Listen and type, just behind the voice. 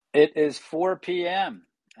It is 4 p.m.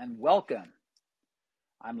 and welcome.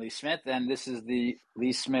 I'm Lee Smith, and this is the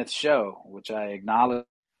Lee Smith Show, which I acknowledge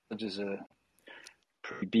is a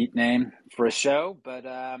pretty beat name for a show, but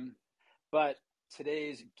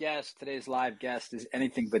today's live guest is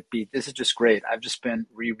anything but beat. This is just great. I've just been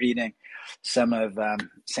rereading some of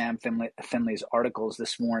Sam Finley's articles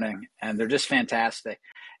this morning, and they're just fantastic.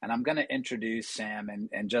 And I'm going to introduce Sam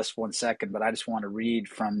in just 1 second, but I just want to read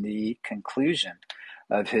from the conclusion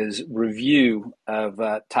of his review of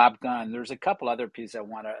Top Gun. There's a couple other pieces I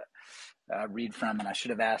want to read from, and I should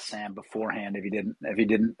have asked Sam beforehand if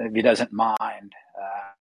he doesn't mind.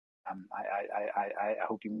 I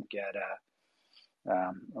hope you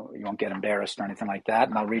won't get embarrassed or anything like that,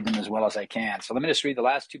 and I'll read them as well as I can. So let me just read the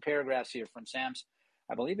last two paragraphs here from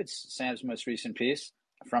I believe it's Sam's most recent piece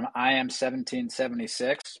from I Am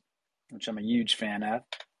 1776, which I'm a huge fan of.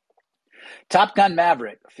 Top Gun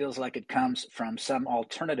Maverick feels like it comes from some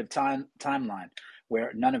alternative timeline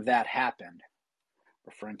where none of that happened,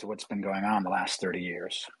 referring to what's been going on the last 30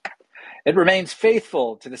 years. It remains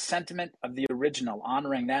faithful to the sentiment of the original,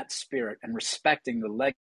 honoring that spirit and respecting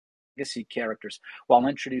the legacy characters while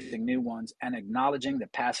introducing new ones and acknowledging the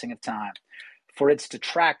passing of time. For its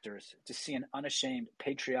detractors, to see an unashamed,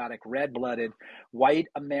 patriotic, red-blooded, white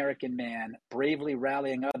American man bravely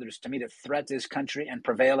rallying others to meet a threat to his country and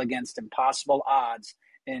prevail against impossible odds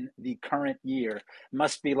in the current year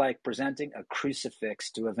must be like presenting a crucifix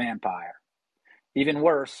to a vampire. Even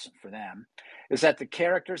worse for them is that the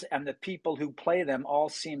characters and the people who play them all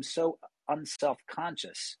seem so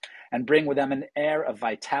unself-conscious and bring with them an air of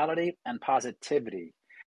vitality and positivity.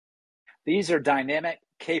 These are dynamic,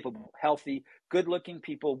 capable, healthy, good-looking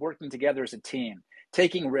people working together as a team,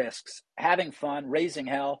 taking risks, having fun, raising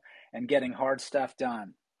hell, and getting hard stuff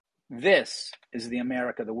done. This is the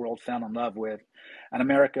America the world fell in love with, an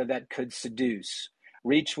America that could seduce,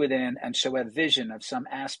 reach within, and show a vision of some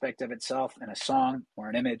aspect of itself in a song or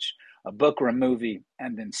an image, a book or a movie,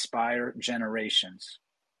 and inspire generations.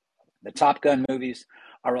 The Top Gun movies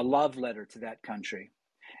are a love letter to that country.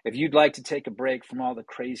 If you'd like to take a break from all the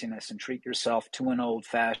craziness and treat yourself to an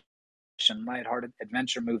old-fashioned, lighthearted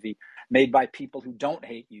adventure movie made by people who don't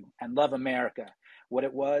hate you and love America, what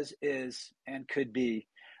it was, is, and could be,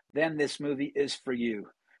 then this movie is for you,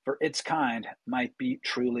 for its kind might be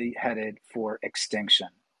truly headed for extinction.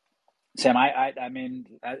 Sam, I mean,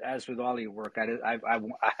 as with all your work,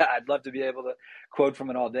 I'd love to be able to quote from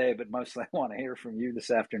it all day, but mostly I want to hear from you this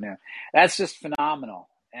afternoon. That's just phenomenal.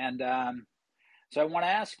 And so I want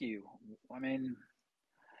to ask you, I mean,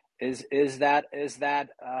 is that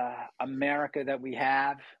America that we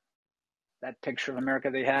have, that picture of America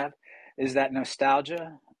they have, is that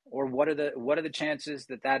nostalgia, or what are the chances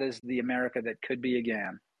that is the America that could be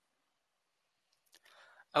again?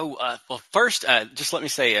 Well, first, just let me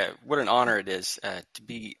say what an honor it is to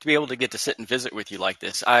be able to get to sit and visit with you like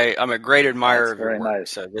this. I'm a great admirer of your work,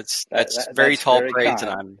 nice. So that's very tall very praise,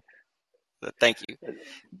 kind. and thank you.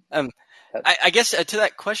 I guess to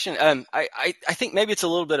that question, I think maybe it's a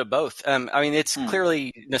little bit of both. I mean, it's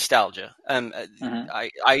clearly nostalgia.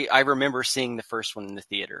 I remember seeing the first one in the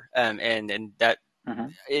theater, and that,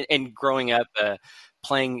 and growing up.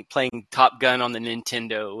 Playing Top Gun on the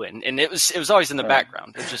Nintendo, and it was always in the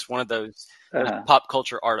background. It was just one of those pop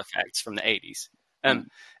culture artifacts from the 80s. And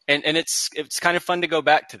it's kind of fun to go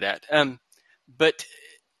back to that. But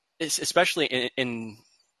it's especially in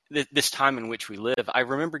this time in which we live, I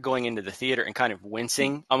remember going into the theater and kind of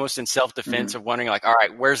wincing, almost in self-defense, of wondering, like, all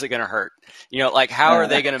right, where's it going to hurt? Like, how are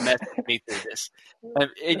they going to mess with me through this?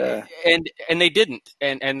 And they didn't,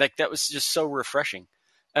 and like that was just so refreshing.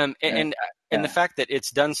 And the fact that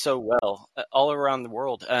it's done so well all around the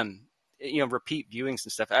world, repeat viewings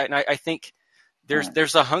and stuff. I think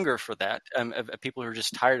there's a hunger for that, of people who are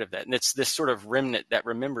just tired of that. And it's this sort of remnant that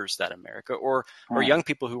remembers that America, or young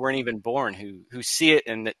people who weren't even born, who see it,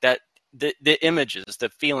 and that the images, the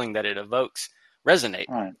feeling that it evokes resonate.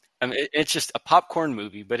 I mean, it's just a popcorn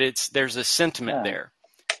movie, but there's a sentiment there.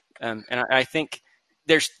 And I think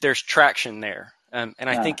there's traction there. And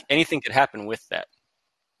I think anything could happen with that.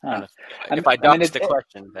 If I dodged the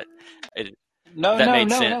question, but no,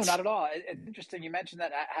 sense. not at all. It's interesting you mentioned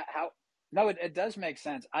that. No, it does make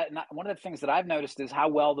sense. One of the things that I've noticed is how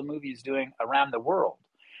well the movie is doing around the world,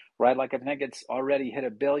 right? Like I think it's already hit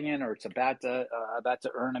 $1 billion, or it's about to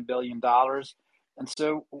earn $1 billion. And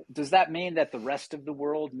so, does that mean that the rest of the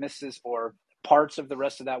world misses, or parts of the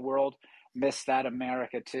rest of that world miss that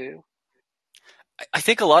America too? I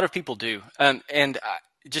think a lot of people do, and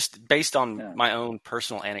just based on my own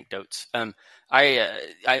personal anecdotes, I'm a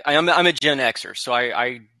Gen Xer, so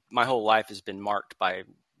I my whole life has been marked by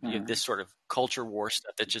this sort of culture war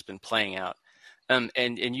stuff that's just been playing out. And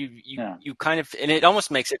you kind of, and it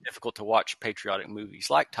almost makes it difficult to watch patriotic movies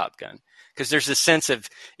like Top Gun, because there's this sense of,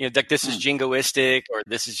 like this is jingoistic, or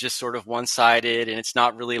this is just sort of one-sided, and it's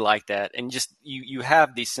not really like that. And just you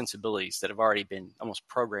have these sensibilities that have already been almost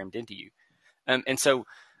programmed into you. And so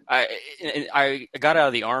I got out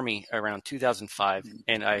of the Army around 2005,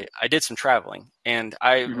 and I did some traveling, and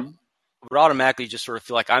I would automatically just sort of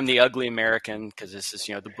feel like I'm the ugly American because this is,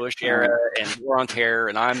 the Bush era and war on terror,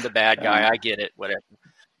 and I'm the bad guy. I get it, whatever.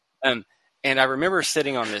 And I remember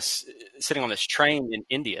sitting on this train in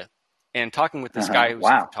India and talking with this guy who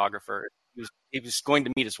was a photographer. He was going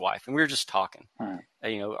to meet his wife, and we were just talking,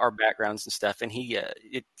 our backgrounds and stuff. And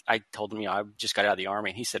I told him, I just got out of the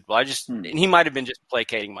Army, and he said, well, and he might have been just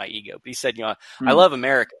placating my ego, but he said, I love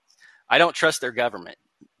Americans. I don't trust their government,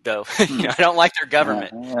 though. I don't like their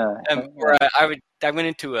government. I went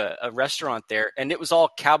into a restaurant there, and it was all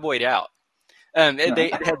cowboyed out.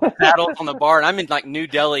 They had saddles on the bar, and I'm in like New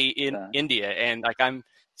Delhi in India, and like I'm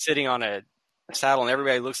sitting on a saddle, and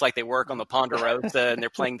everybody looks like they work on the Ponderosa, and they're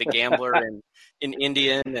playing the gambler in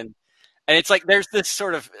Indian, and it's like there's this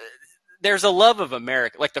sort of there's a love of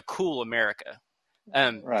America, like the cool America,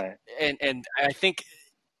 right? And I think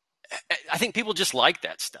people just like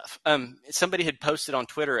that stuff. Somebody had posted on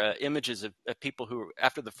Twitter images of people who,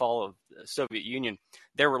 after the fall of the Soviet Union,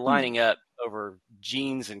 they were lining up over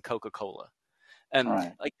jeans and Coca-Cola.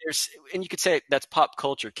 Like and you could say that's pop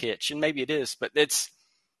culture kitsch, and maybe it is, but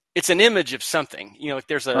it's an image of something. Like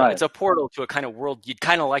it's a portal to a kind of world you'd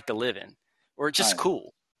kind of like to live in, or it's just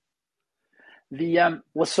cool.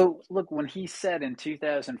 So look, when he said in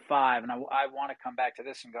 2005, and I want to come back to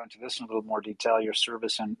this and go into this in a little more detail, your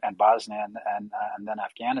service in Bosnia and then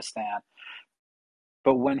Afghanistan.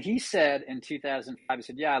 But when he said in 2005, he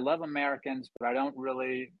said, "Yeah, I love Americans, but I don't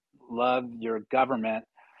really love your government."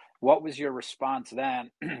 What was your response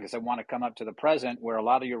then? Because I want to come up to the present, where a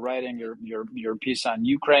lot of your writing, your piece on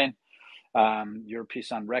Ukraine, your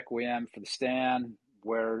piece on Requiem for the Stand,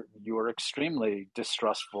 where you're extremely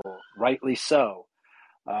distrustful, rightly so,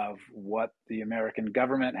 of what the American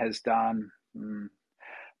government has done,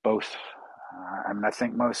 both, I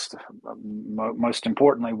think most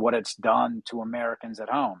importantly, what it's done to Americans at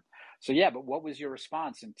home. So yeah, but what was your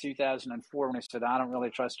response in 2004 when he said, "I don't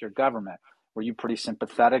really trust your government"? Were you pretty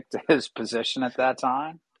sympathetic to his position at that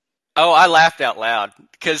time? Oh, I laughed out loud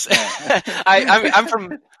because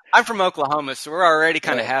I'm from Oklahoma, so we're already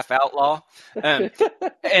kind of half outlaw. And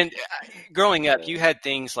growing up, you had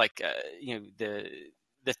things like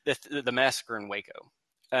the massacre in Waco,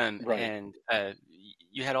 and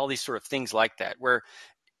you had all these sort of things like that where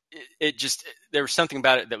there was something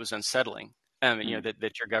about it that was unsettling.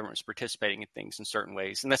 That your government is participating in things in certain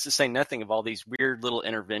ways. And that's to say nothing of all these weird little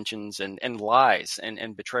interventions and lies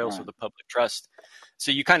and betrayals of the public trust.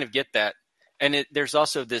 So you kind of get that. And there's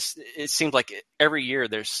also this, it seems like every year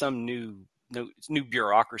there's some new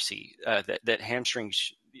bureaucracy that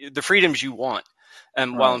hamstrings the freedoms you want,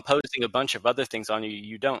 while imposing a bunch of other things on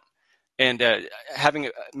you don't. And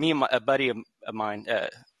having me and a buddy of mine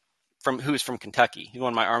who was from Kentucky, he's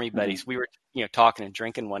one of my Army buddies, we were talking and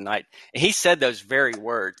drinking one night, and he said those very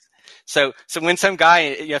words. So when some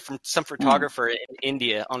guy, from some photographer in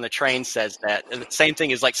India on the train says that, and the same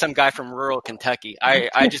thing is like some guy from rural Kentucky,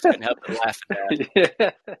 I just couldn't help but laugh at that.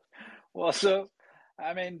 Yeah. Well, so,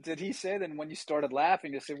 I mean, did he say then when you started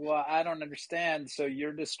laughing, you said, "Well, I don't understand. So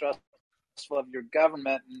you're distrustful of your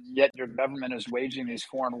government, and yet your government is waging these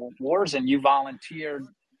foreign wars, and you volunteered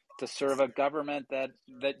to serve a government that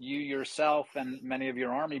you yourself and many of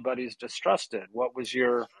your Army buddies distrusted"? What was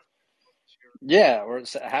your, or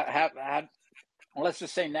how, well, let's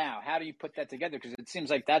just say now, how do you put that together? Because it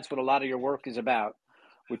seems like that's what a lot of your work is about,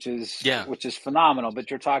 which is phenomenal.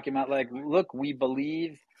 But you're talking about like, look,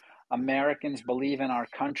 Americans believe in our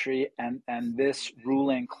country, and this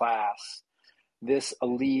ruling class, this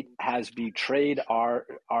elite has betrayed our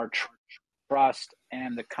trust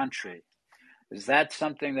and the country. Is that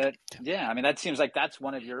something that, I mean, that seems like that's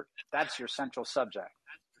your central subject.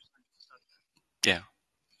 Yeah.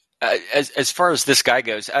 As far as this guy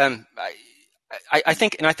goes, I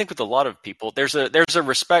think with a lot of people, there's a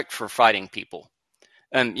respect for fighting people,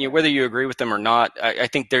 and whether you agree with them or not, I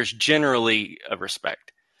think there's generally a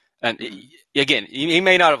respect. And again, he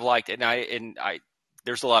may not have liked it, and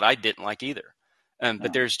there's a lot I didn't like either.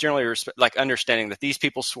 But there's generally respect, like understanding that these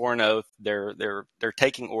people swore an oath, they're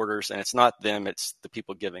taking orders, and it's not them, it's the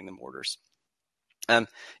people giving them orders. And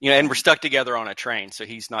we're stuck together on a train, so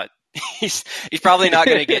he's probably not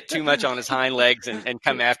going to get too much on his hind legs and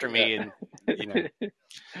come after me, and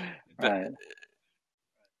Right.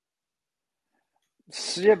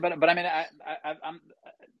 So, yeah, but I mean, I'm.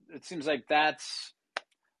 It seems like that's.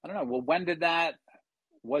 I don't know. Well, when did that?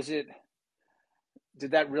 Was it?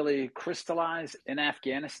 Did that really crystallize in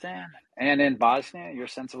Afghanistan and in Bosnia? Your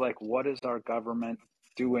sense of like, what is our government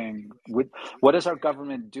doing with? What is our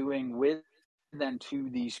government doing with then to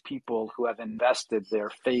these people who have invested their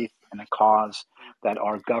faith in a cause that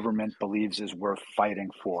our government believes is worth fighting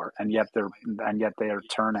for, and yet they are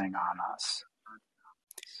turning on us.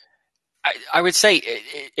 I would say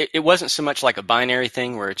it wasn't so much like a binary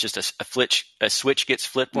thing where it's just a switch gets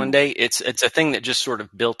flipped one day. It's a thing that just sort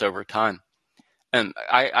of built over time.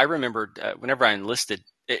 I remembered whenever I enlisted,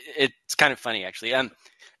 it's kind of funny actually, or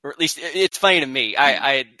at least it's funny to me.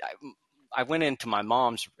 I went into my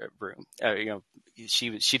mom's room.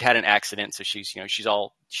 She'd had an accident, so she's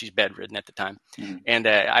bedridden at the time. Mm-hmm. And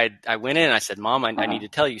I went in and I said, "Mom, I need to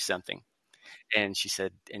tell you something." And she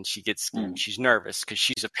said, and she gets, she's nervous because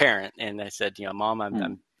she's a parent. And I said, "Mom,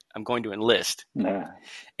 I'm going to enlist."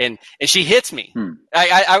 And she hits me.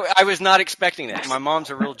 I was not expecting that. My mom's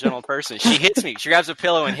a real gentle person. She hits me. She grabs a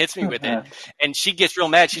pillow and hits me with it. And she gets real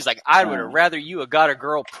mad. She's like, "I would have rather you have got a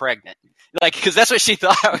girl pregnant." Like, because that's what she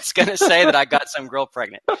thought I was going to say, that I got some girl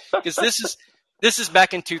pregnant. Because this is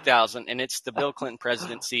back in 2000, and it's the Bill Clinton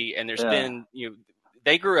presidency. And there's been,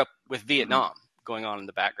 they grew up with Vietnam going on in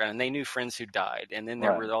the background, and they knew friends who died. And then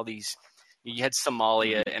there were all these, you had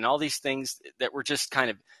Somalia and all these things that were just kind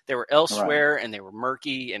of, they were elsewhere and they were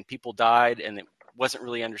murky, and people died, and it wasn't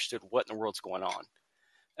really understood what in the world's going on.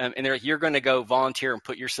 And they're like, "You're going to go volunteer and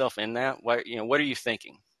put yourself in that? What are you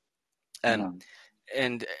thinking?" And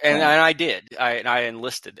I did. I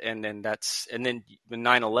enlisted, and then when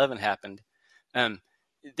 9/11 happened,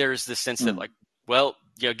 there's this sense that like, well,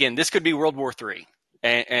 again, this could be World War III,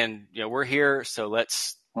 and we're here, so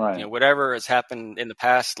let's whatever has happened in the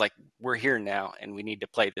past, like, we're here now, and we need to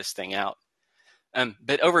play this thing out.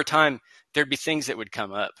 But over time, there'd be things that would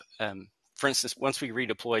come up. For instance, once we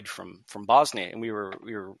redeployed from Bosnia, and we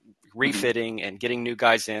were refitting and getting new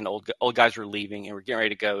guys in, old guys were leaving, and we're getting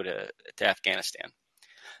ready to go to Afghanistan.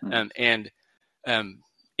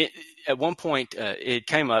 At one point, it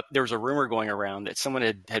came up. There was a rumor going around that someone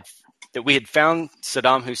that we had found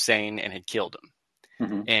Saddam Hussein and had killed him.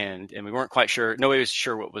 And we weren't quite sure. Nobody was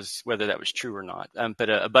sure whether that was true or not. But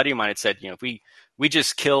a buddy of mine had said, if we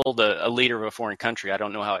just killed a leader of a foreign country, I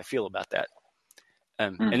don't know how I feel about that.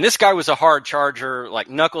 And this guy was a hard charger, like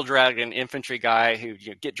knuckle dragging infantry guy who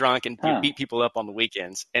get drunk and beat people up on the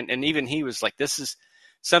weekends. And even he was like,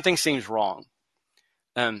 something seems wrong.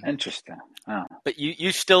 Interesting. Oh. But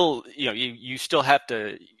you still, you still have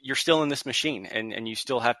to, you're still in this machine, and you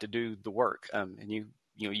still have to do the work. And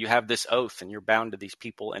you have this oath, and you're bound to these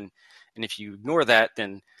people. And if you ignore that,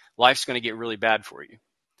 then life's going to get really bad for you.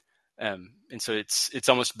 And so it's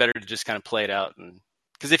almost better to just kind of play it out. And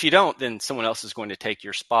because if you don't, then someone else is going to take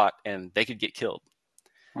your spot, and they could get killed.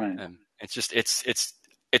 Right. It's just,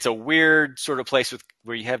 it's a weird sort of place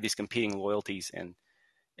where you have these competing loyalties, and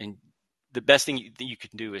the best thing you can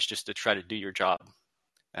do is just to try to do your job.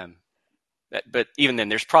 But even then,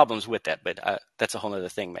 there's problems with that. But that's a whole other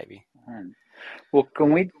thing, maybe. Right. Well,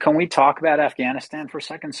 can we talk about Afghanistan for a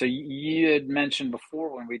second? So you had mentioned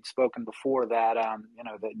before, when we'd spoken before, that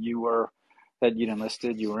that you'd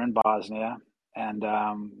enlisted, you were in Bosnia, and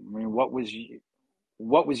I mean, what was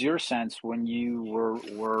your sense when you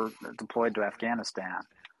were deployed to Afghanistan?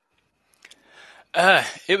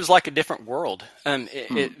 It was like a different world.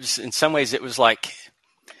 It was, in some ways, it was like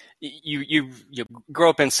you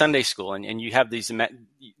grow up in Sunday school, and you have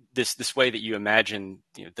this way that you imagine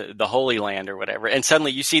the Holy Land or whatever, and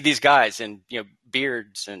suddenly you see these guys and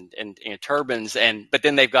beards and turbans, but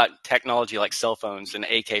then they've got technology like cell phones and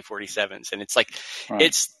AK-47s, and it's like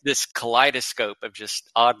it's this kaleidoscope of just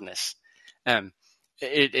oddness.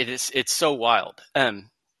 It's so wild.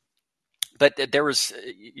 But there was,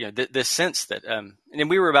 the sense that, and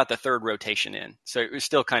we were about the third rotation in, so it was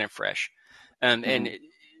still kind of fresh, and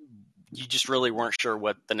you just really weren't sure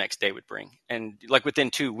what the next day would bring. And like within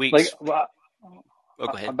 2 weeks, go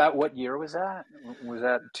ahead. About what year was that? Was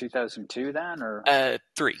that 2002 then, or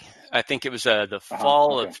 3? I think it was the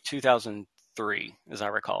fall of 2003, as I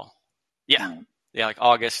recall. Yeah, like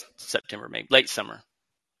August, September, maybe late summer.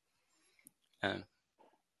 And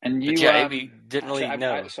you, we didn't really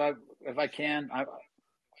know. If I can,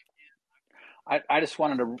 I just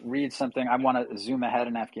wanted to read something. I want to zoom ahead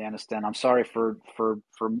in Afghanistan. I'm sorry for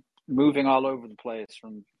moving all over the place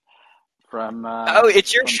from.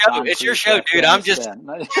 It's your show. It's your show, dude. I'm just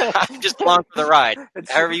along for the ride.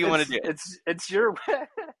 However you want to do it. It's your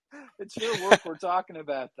work we're talking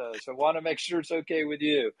about, though. So I want to make sure it's okay with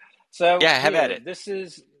you. So have at it. This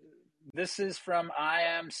is This is from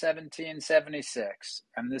IM 1776,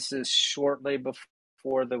 and this is shortly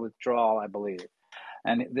before the withdrawal, I believe.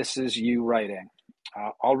 And this is you writing.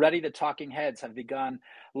 Already the talking heads have begun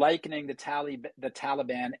likening to the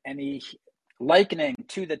Taliban any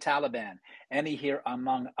here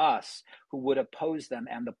among us who would oppose them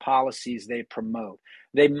and the policies they promote.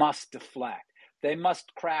 They must deflect. They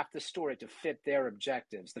must craft a story to fit their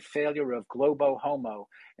objectives. The failure of Globo Homo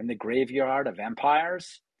in the graveyard of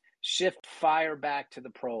empires? Shift fire back to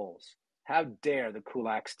the proles. How dare the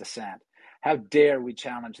kulaks dissent? How dare we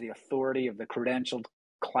challenge the authority of the credentialed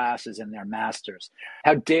classes and their masters?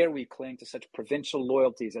 How dare we cling to such provincial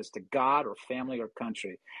loyalties as to God or family or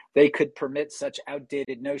country? They could permit such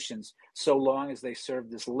outdated notions so long as they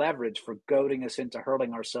served as leverage for goading us into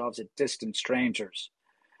hurling ourselves at distant strangers.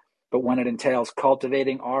 But when it entails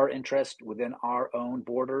cultivating our interest within our own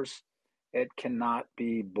borders, it cannot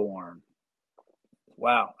be borne.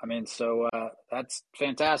 Wow. I mean, so that's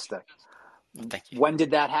fantastic. Thank you. When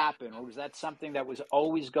did that happen? Or was that something that was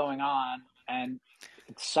always going on, and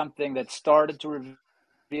it's something that started to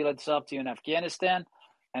reveal itself to you in Afghanistan,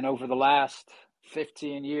 and over the last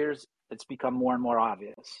 15 years, it's become more and more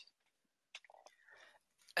obvious?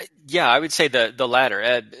 Yeah, I would say the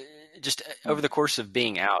latter. Just over the course of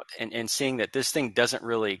being out and seeing that this thing doesn't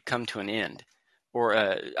really come to an end. Or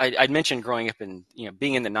I'd mentioned growing up and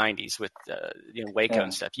being in the '90s with Waco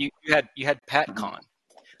and stuff. You had PatCon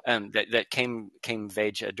that came of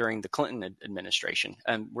age during the Clinton administration,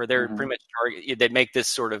 where they're pretty much they'd make this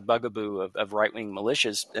sort of bugaboo of right wing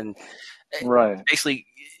militias and basically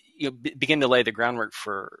begin to lay the groundwork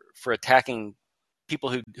for attacking people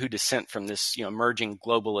who dissent from this emerging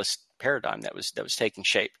globalist paradigm that was taking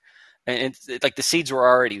shape. And it's like the seeds were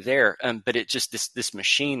already there, but it just this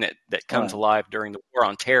machine that comes alive during the War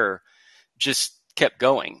on Terror just kept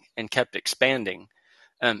going and kept expanding.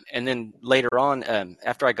 And then later on,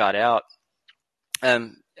 after I got out, I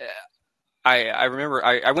remember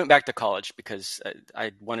I went back to college because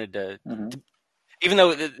I wanted to even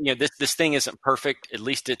though this thing isn't perfect, at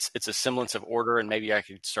least it's a semblance of order, and maybe I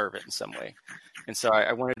could serve it in some way. And so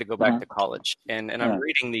I wanted to go back to college, and I'm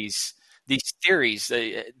reading these theories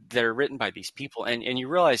that are written by these people, and you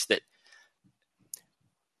realize that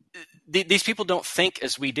these people don't think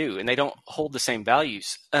as we do, and they don't hold the same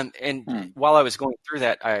values. And while I was going through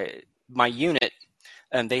that, my unit,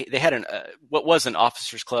 they had what was an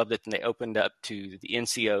officers club that then they opened up to the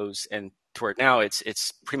NCOs, and to where now it's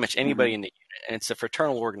pretty much anybody in the unit, and it's a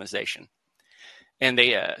fraternal organization. And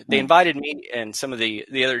they invited me and some of the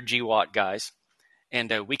other GWOT guys, and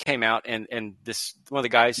we came out, and this one of the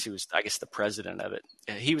guys who was, I guess, the president of it,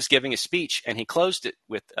 he was giving a speech, and he closed it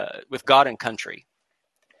with God and country.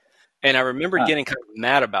 And I remember getting kind of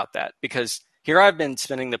mad about that, because here I've been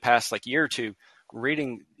spending the past year or two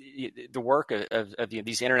reading the work of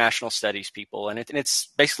these international studies people, and it's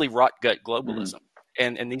basically rot gut globalism,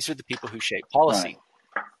 and these are the people who shape policy.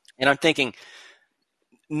 And I'm thinking,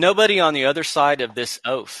 nobody on the other side of this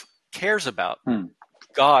oath cares about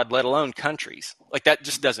God, let alone countries. Like, that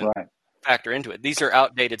just doesn't factor into it. These are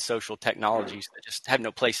outdated social technologies that just have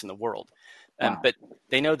no place in the world. But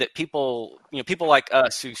they know that people like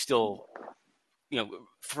us who still,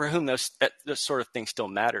 for whom those sort of thing still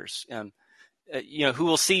matters, who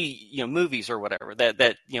will see, movies or whatever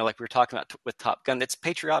that like we were talking about with Top Gun, that's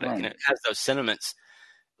patriotic and it has those sentiments.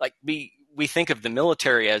 Like, we think of the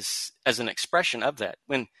military as an expression of that,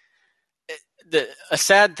 when a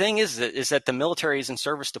sad thing is that the military is in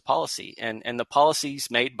service to policy, and the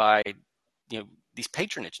policies made by these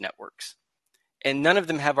patronage networks, and none of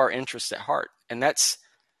them have our interests at heart, and that's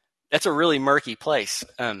a really murky place,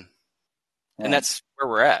 and that's where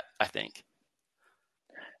we're at, I think.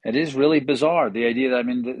 It is really bizarre, the idea that, I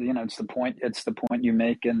mean, it's the point you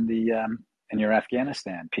make in the in your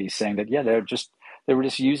Afghanistan piece, saying that they were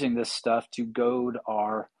just using this stuff to goad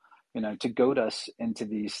us into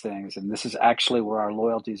these things, and this is actually where our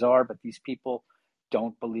loyalties are. But these people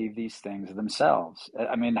don't believe these things themselves.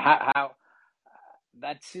 I mean, how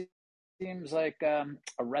that seems like a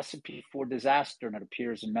recipe for disaster, and it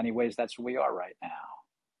appears in many ways that's where we are right now.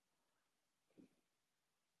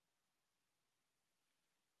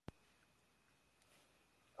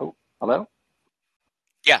 Oh, hello?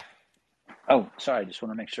 Yeah. Oh, sorry. I just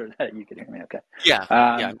want to make sure that you could hear me okay. Yeah.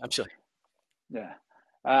 I'm sure. Yeah.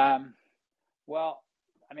 Well,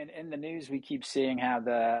 I mean, in the news, we keep seeing how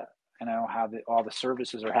all the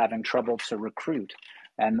services are having trouble to recruit,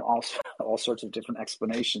 and also all sorts of different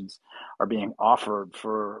explanations are being offered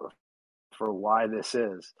for why this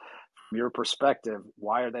is. From your perspective,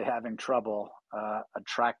 why are they having trouble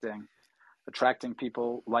attracting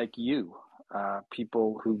people like you,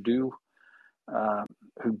 people who do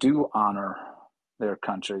who do honor their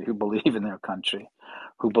country, who believe in their country,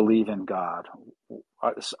 who believe in God?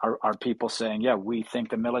 Are people saying, yeah, we think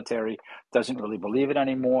the military doesn't really believe it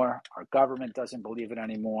anymore, our government doesn't believe it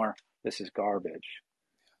anymore, this is garbage?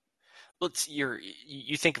 Well,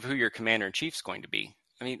 you think of who your commander in chief's going to be.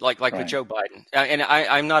 I mean, like with Right. Joe Biden, and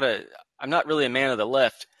I'm not really a man of the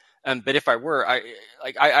left, but if I were,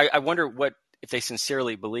 I wonder what if they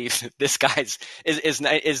sincerely believe that this guy's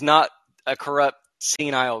is not a corrupt,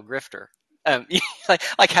 senile grifter.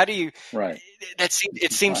 Like how do you? Right.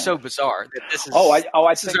 It seems Right. so bizarre that this is I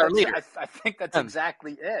this think is our leader. I think that's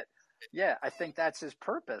exactly it. Yeah, I think that's his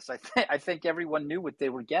purpose. I think everyone knew what they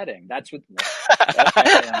were getting. That's what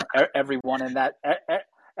everyone in that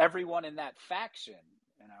faction,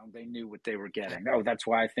 they knew what they were getting. Oh, that's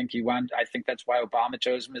why I think I think that's why Obama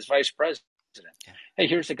chose him as vice president. Yeah. Hey,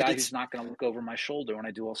 here's a guy who's not going to look over my shoulder when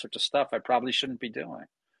I do all sorts of stuff I probably shouldn't be doing.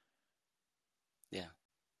 Yeah,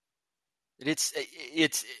 it's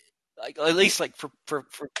like, at least like for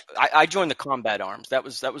I joined the combat arms. That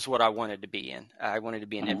was what I wanted to be in. I wanted to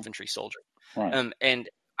be an infantry soldier. Right. And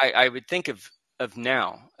I would think of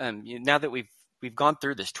now, now that we've gone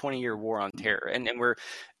through this 20-year war on terror, and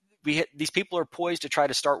these people are poised to try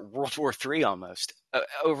to start World War III almost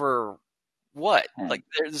over what? Like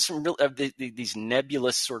there's some real these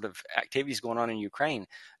nebulous sort of activities going on in Ukraine,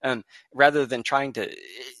 rather than trying to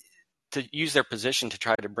use their position to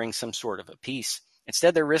try to bring some sort of a peace.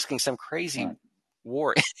 Instead, they're risking some crazy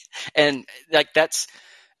war, and like that's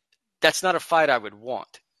not a fight I would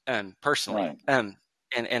want personally. Right.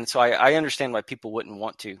 And so I understand why people wouldn't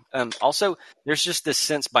want to. Also, there's just this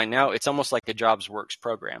sense by now it's almost like a Jobs Works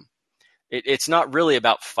program. It's not really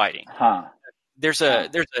about fighting. There's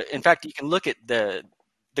in fact, you can look at the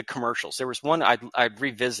commercials. There was one I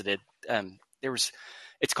revisited.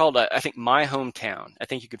 It's called, I think, My Hometown. I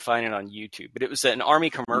think you could find it on YouTube. But it was an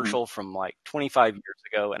Army commercial from like 25 years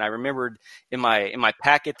ago. And I remembered in my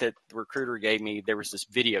packet that the recruiter gave me, there was this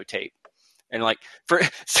videotape. And like,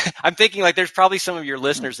 I'm thinking like there's probably some of your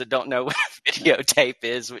listeners that don't know what a videotape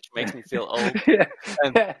is, which makes me feel old.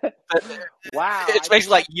 Wow. It's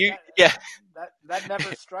basically like That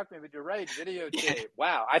never struck me, but you're right. Videotape.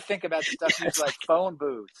 Wow. I think about stuff like phone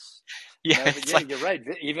booths. Yeah, you're right.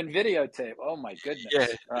 Even videotape. Oh my goodness. Yeah,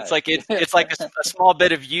 right. it's like a small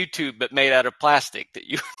bit of YouTube, but made out of plastic that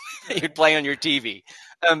you'd play on your TV.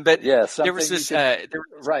 But yeah, there was this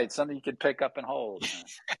something you could pick up and hold.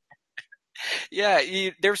 Yeah,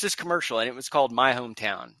 there was this commercial, and it was called My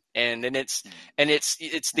Hometown, and then it's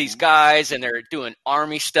these guys, and they're doing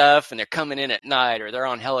army stuff, and they're coming in at night, or they're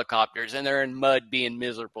on helicopters, and they're in mud being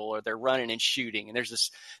miserable, or they're running and shooting, and there's this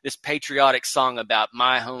patriotic song about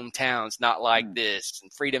my hometown's not like this,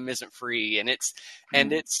 and freedom isn't free, and it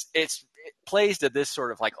plays to this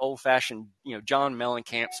sort of like old fashioned, John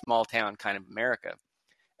Mellencamp small town kind of America,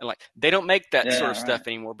 and like they don't make that sort of stuff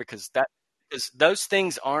anymore because those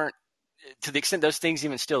things aren't. To the extent those things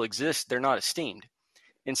even still exist, they're not esteemed.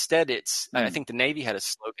 Instead, I think the Navy had a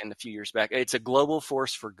slogan a few years back. It's a global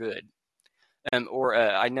force for good.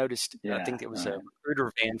 I noticed, I think it was a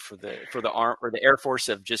recruiter van for the arm or the Air Force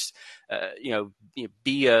of just,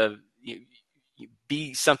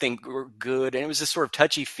 be something good. And it was this sort of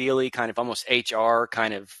touchy feely kind of almost HR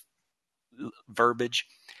kind of verbiage.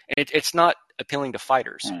 And it's not appealing to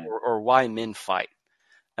fighters or why men fight.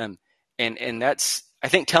 And that's, I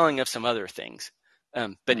think, telling of some other things,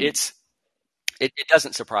 but it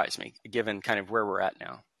doesn't surprise me given kind of where we're at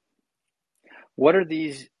now. What are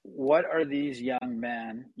these young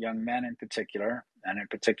men in particular, and in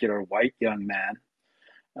particular white young men?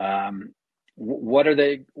 What are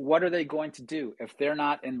they going to do if they're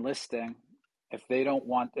not enlisting? If they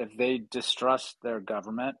distrust their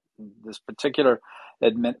government, this particular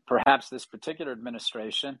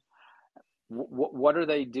administration, what are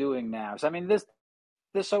they doing now? So, I mean,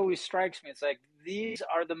 this always strikes me. It's like these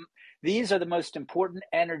are the most important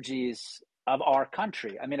energies of our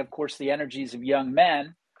country. I mean, of course, the energies of young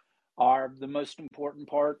men are the most important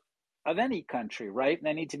part of any country, right? And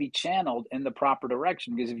they need to be channeled in the proper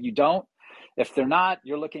direction, because if they're not,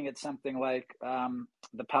 you're looking at something like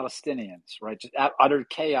the Palestinians, right? Just utter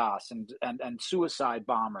chaos and suicide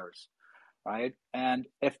bombers, right? And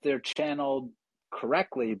if they're channeled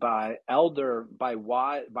correctly by their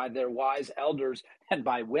wise elders and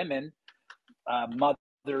by women,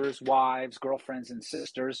 mothers, wives, girlfriends, and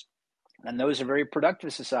sisters, and those are very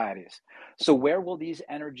productive societies. So where will these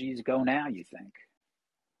energies go now, you think?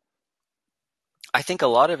 I think a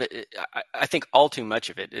lot of it, I think all too much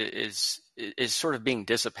of it is sort of being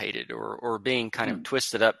dissipated or being kind of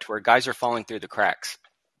twisted up to where guys are falling through the cracks.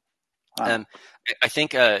 I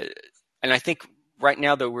think I think right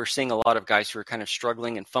now, though, we're seeing a lot of guys who are kind of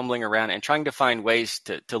struggling and fumbling around and trying to find ways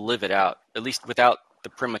to live it out, at least without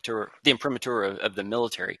the imprimatur of the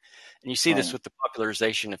military. And you see this with the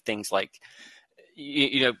popularization of things like,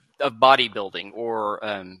 of bodybuilding or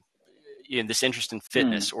this interest in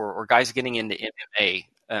fitness or guys getting into MMA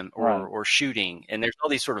or shooting. And there's all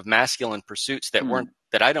these sort of masculine pursuits that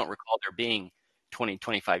that I don't recall there being 20,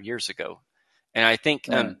 25 years ago. And I think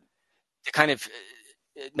to kind of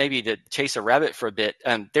maybe to chase a rabbit for a bit,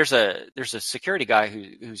 there's a security guy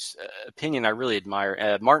whose opinion I really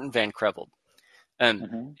admire, Martin Van Creveld.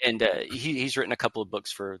 And he's written a couple of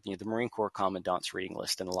books for the Marine Corps Commandant's reading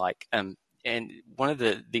list and the like. And one of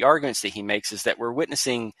the arguments that he makes is that we're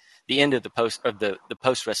witnessing the end of the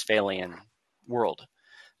post-Westphalian world.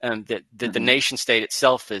 That the nation state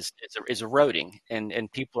itself is eroding,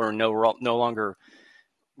 and people are no longer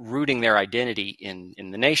rooting their identity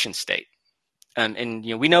in the nation state. And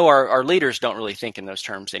we know our leaders don't really think in those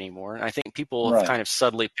terms anymore. And I think people have kind of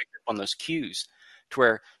subtly picked up on those cues to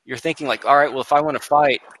where you're thinking like, all right, well, if I want to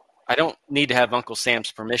fight, I don't need to have Uncle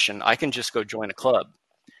Sam's permission. I can just go join a club.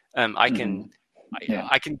 I can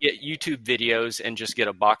get YouTube videos and just get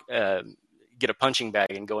a punching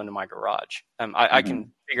bag and go into my garage. I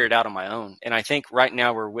can figure it out on my own. And I think right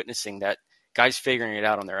now we're witnessing that guys figuring it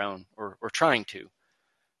out on their own or trying to.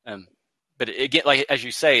 But again, like as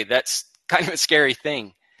you say, that's kind of a scary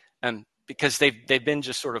thing, because they've been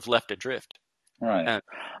just sort of left adrift. Right.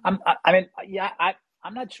 I'm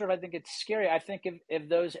not sure if I think it's scary. I think if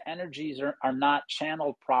those energies are not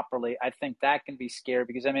channeled properly, I think that can be scary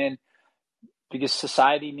because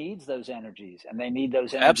society needs those energies and they need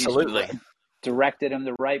those energies absolutely directed in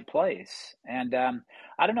the right place. And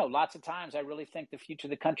I don't know. Lots of times, I really think the future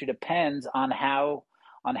of the country depends on how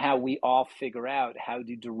we all figure out how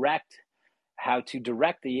to direct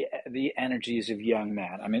the energies of young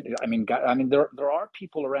men. There are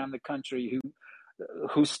people around the country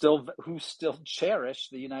who still cherish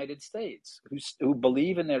the United States, who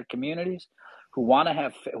believe in their communities, who want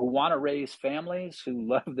to raise families, who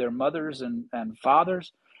love their mothers and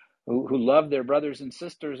fathers, who love their brothers and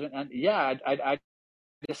sisters. I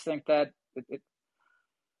just think that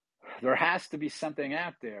there has to be something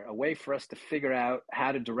out there, a way for us to figure out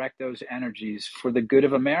how to direct those energies for the good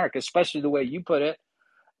of America, especially the way you put it.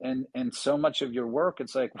 And so much of your work,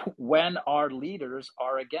 it's like when our leaders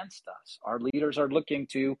are against us, our leaders are looking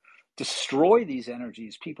to destroy these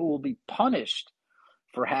energies, people will be punished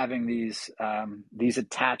for having these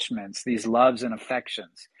attachments, these loves and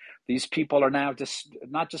affections. These people are now just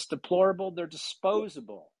not just deplorable, they're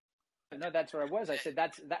disposable. No, that's where I was. I said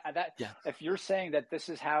that. Yeah. If you're saying that this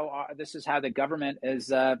is how the government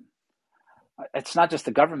is, it's not just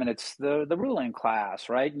the government; it's the ruling class,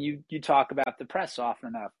 right? And you talk about the press often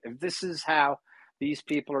enough. If this is how these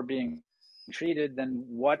people are being treated, then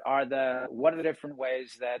what are the different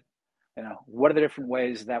ways that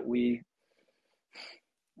we?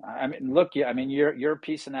 Your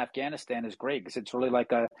piece in Afghanistan is great because it's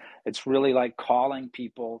really like calling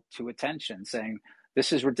people to attention, saying,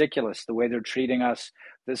 this is ridiculous, the way they're treating us.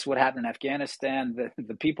 This is what happened in Afghanistan.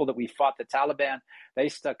 The people that we fought, the Taliban, they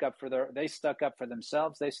stuck up for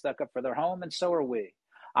themselves. They stuck up for their home, and so are we.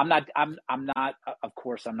 I'm not. Of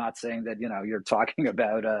course, I'm not saying that. You're talking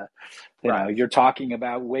about. You're talking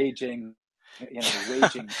about waging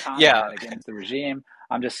combat against the regime.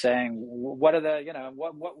 I'm just saying, what are the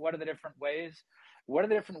what are the different ways? What are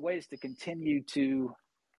the different ways to continue to,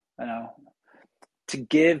 to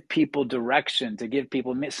give people direction, to give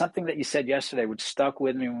people something that you said yesterday, which stuck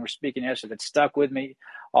with me when we were speaking yesterday, that stuck with me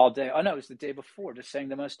all day. Oh no, it was the day before, just saying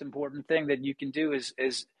the most important thing that you can do is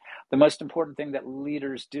the most important thing that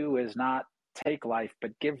leaders do is not take life,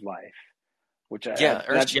 but give life, which it's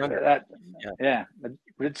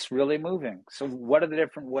really moving. So what are the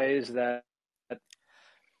different ways that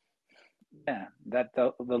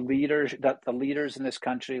the leaders in this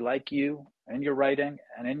country, like you and your writing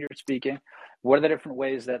and in your speaking, what are the different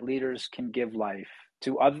ways that leaders can give life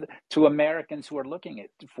to Americans who are looking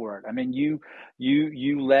for it? I mean, you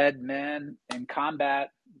led men in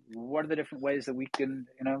combat. What are the different ways that we can,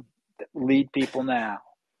 lead people now?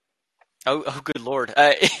 Oh, good Lord!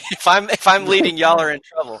 If I'm leading, y'all are in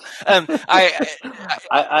trouble. I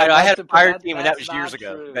had a fire team, and that was years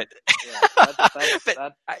ago. But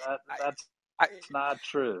that's not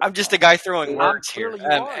true. I'm just a guy throwing words here,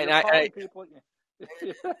 I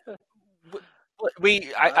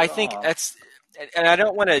think that's, and I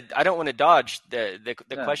don't want to dodge the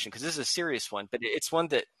question, because this is a serious one, but it's one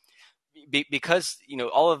that because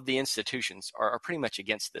all of the institutions are pretty much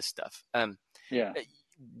against this stuff.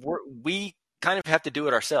 We kind of have to do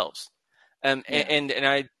it ourselves. And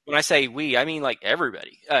I, when I say we, I mean like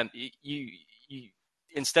everybody. You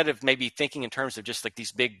instead of maybe thinking in terms of just like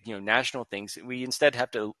these big, national things, we instead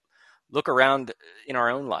have to look around in our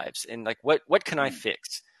own lives and like, what can I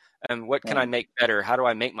fix? What can I make better? How do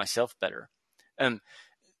I make myself better?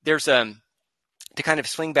 There's to kind of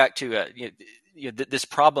swing back to this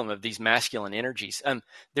problem of these masculine energies.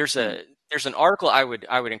 There's an article I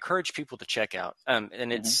would encourage people to check out,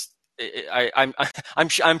 and it's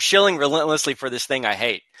I'm shilling relentlessly for this thing I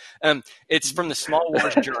hate. It's from the Small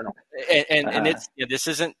Wars Journal, and it's this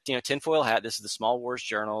isn't tinfoil hat. This is the Small Wars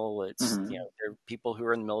Journal. It's there are people who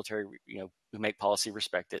are in the military, who make policy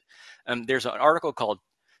respect it. There's an article called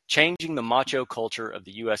 "Changing the Macho Culture of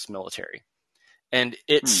the U.S. Military." And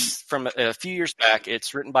it's from a few years back.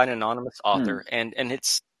 It's written by an anonymous author, and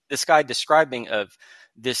it's this guy describing of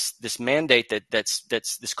this mandate that's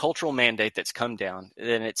this cultural mandate that's come down,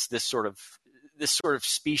 and it's this sort of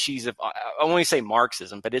species of, I won't say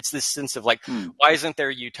Marxism, but it's this sense of like, why isn't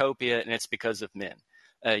there utopia? And it's because of men.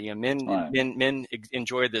 Men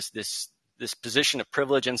enjoy this position of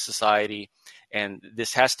privilege in society, and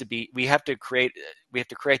this has to be. We have to create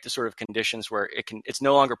the sort of conditions where it's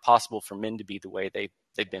no longer possible for men to be the way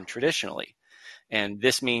they've been traditionally, and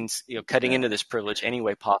this means cutting into this privilege any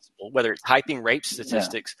way possible, whether it's hyping rape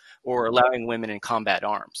statistics or allowing women in combat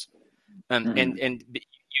arms,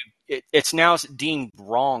 it's now deemed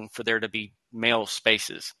wrong for there to be male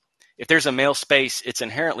spaces. If there's a male space, it's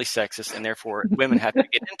inherently sexist, and therefore women have to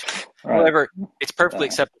get into it. Right. However, it's perfectly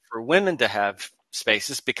acceptable for women to have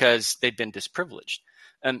spaces because they've been disprivileged.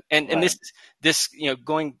 And this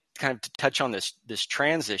going kind of to touch on this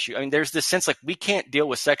trans issue. I mean, there's this sense like we can't deal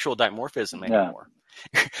with sexual dimorphism anymore.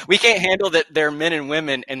 We can't handle that they're men and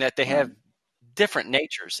women and that they have different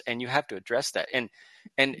natures, and you have to address that. And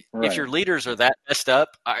if your leaders are that messed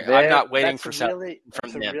up, I'm not waiting for something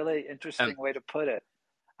from them. That's a really interesting way to put it.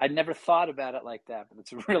 I never thought about it like that, but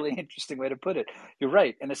it's a really interesting way to put it. You're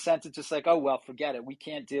right. In a sense, it's just like, oh, well, forget it. We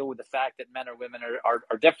can't deal with the fact that men or women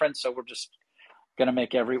are different. So we're just going to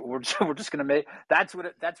make we're just going to make, that's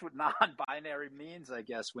what non-binary means, I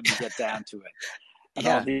guess, when you get down to it. And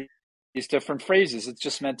all these different phrases, it's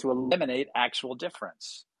just meant to eliminate actual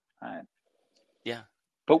difference. Right. Yeah.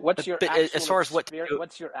 But what's your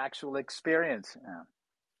actual experience? Yeah.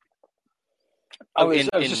 I was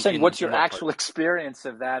just saying, what's your actual experience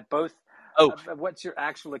of that? What's your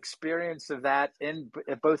actual experience of that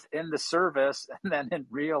both in the service and then in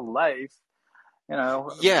real life?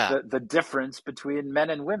 The difference between men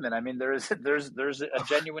and women. I mean, there's a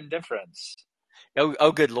genuine difference.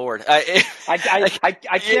 Oh, good Lord! I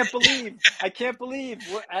can't believe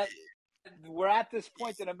we're at this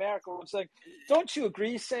point in America where I'm saying, don't you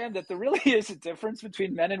agree, Sam, that there really is a difference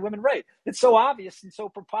between men and women? Right. It's so obvious and so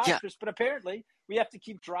preposterous, but apparently we have to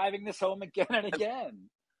keep driving this home again and again.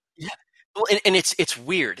 Yeah. Well, and it's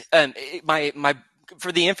weird. My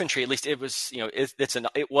for the infantry, at least it was,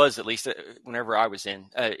 it was at least whenever I was in,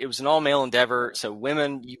 it was an all male endeavor. So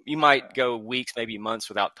women, you might go weeks, maybe months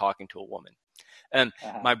without talking to a woman.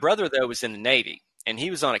 My brother though was in the Navy, and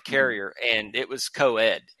he was on a carrier, and it was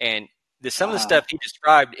co-ed, and some of the stuff he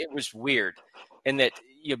described, it was weird, and that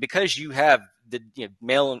because you have the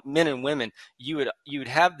men and women, you would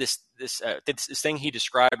have this thing he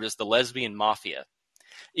described as the lesbian mafia,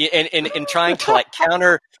 and trying to like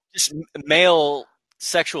counter just male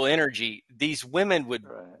sexual energy. These women would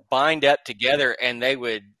bind up together, and they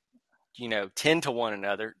would tend to one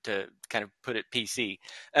another, to kind of put it PC,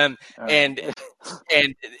 and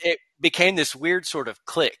it became this weird sort of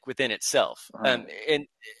clique within itself,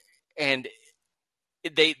 and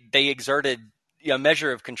they exerted a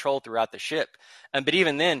measure of control throughout the ship. But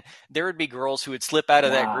even then, there would be girls who would slip out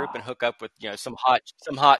of that group and hook up with some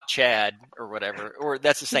hot Chad or whatever. Or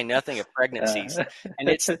that's to say nothing of pregnancies. And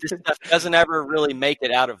this stuff doesn't ever really make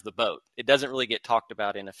it out of the boat. It doesn't really get talked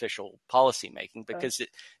about in official policy making, because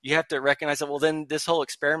you have to recognize that. Well, then this whole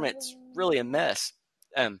experiment's really a mess,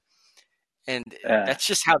 and that's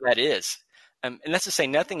just how that is. And that's to say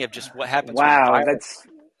nothing of just what happens. Wow, that's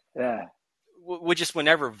just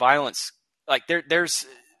whenever violence, like there's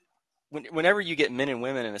whenever you get men and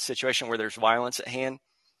women in a situation where there's violence at hand,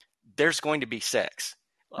 there's going to be sex.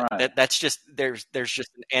 Right. That's just there's just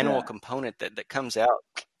an animal component that comes out,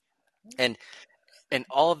 and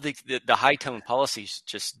all of the high tone policies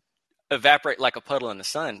just evaporate like a puddle in the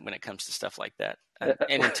sun when it comes to stuff like that.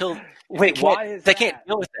 And until they can't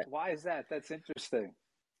deal with that. Why is that? That's interesting.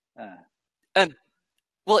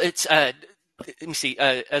 Well, it's let me see.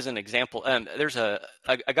 As an example, there's a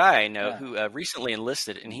guy I know who recently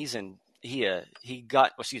enlisted, and he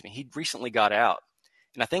recently got out,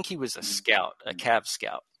 and I think he was a scout, a Cav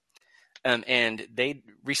scout. and they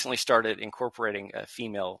recently started incorporating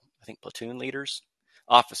female, I think, platoon leaders,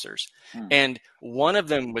 officers, and one of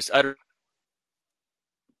them was utterly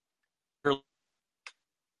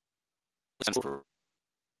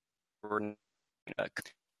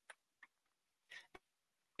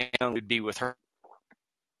and would be with her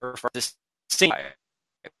for this scene.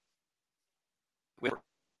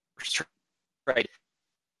 Right.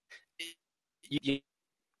 You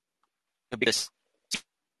this.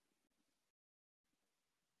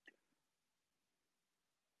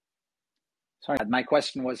 Sorry, my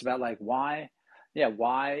question was about like why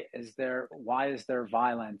is there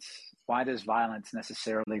violence? Why does violence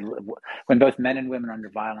necessarily, when both men and women are under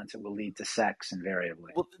violence, it will lead to sex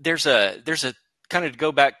invariably? Well, there's a kind of to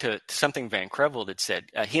go back to something Van Creveld had said.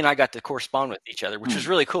 He and I got to correspond with each other, which was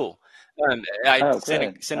really cool. I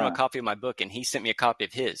sent him a copy of my book, and he sent me a copy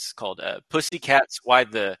of his called "Pussycats: Why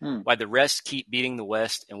the Rest Keep Beating the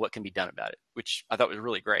West and What Can Be Done About It," which I thought was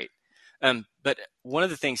really great. But one of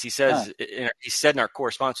the things he says, he said in our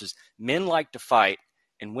correspondence, is men like to fight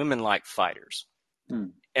and women like fighters,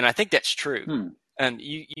 and I think that's true.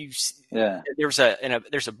 There's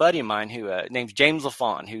a buddy of mine who named James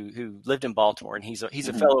LaFawn who lived in Baltimore, and he's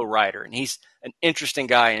a fellow writer, and he's an interesting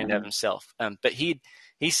guy in and of himself. But he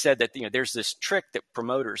said that there's this trick that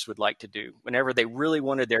promoters would like to do whenever they really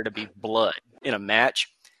wanted there to be blood in a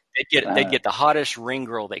match. They'd get the hottest ring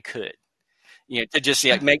girl they could. To just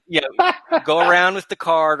go around with the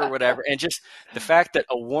card or whatever, and just the fact that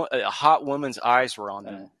a hot woman's eyes were on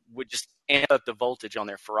them would just amp up the voltage on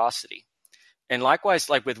their ferocity. And likewise,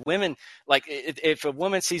 like with women, like if a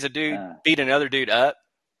woman sees a dude beat another dude up,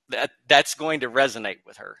 that's going to resonate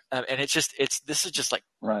with her. And this is just like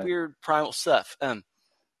weird primal stuff. And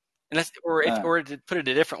that's or to put it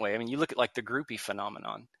a different way, I mean, you look at like the groupie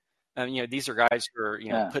phenomenon. These are guys who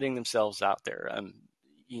are putting themselves out there.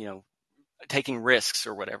 Taking risks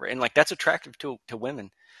or whatever, and like that's attractive to women,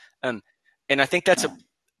 and I think that's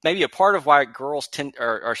maybe a part of why girls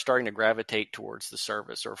are starting to gravitate towards the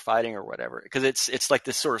service or fighting or whatever, because it's like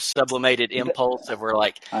this sort of sublimated impulse of where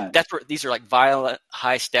like that's where these are like violent,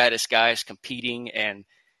 high status guys competing, and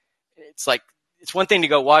it's like it's one thing to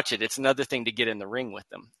go watch it, it's another thing to get in the ring with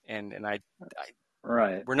them, and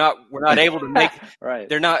we're not able to make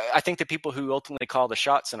they're not. I think the people who ultimately call the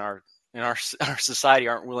shots in our society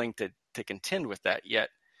aren't willing to contend with that yet.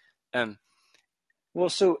 Well,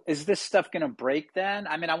 so is this stuff going to break then?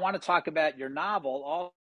 I mean, I want to talk about your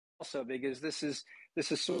novel also, because this is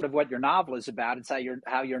sort of what your novel is about. It's how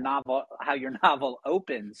your novel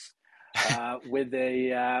opens with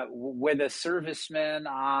a serviceman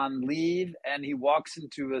on leave, and he walks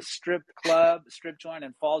into a strip joint,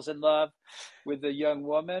 and falls in love with a young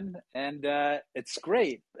woman, and it's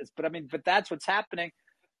great. But that's what's happening.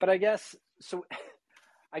 But I guess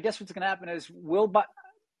what's going to happen is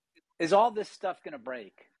all this stuff going to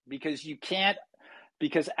break? Because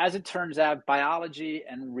as it turns out, biology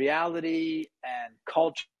and reality and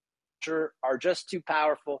culture are just too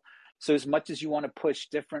powerful. So as much as you want to push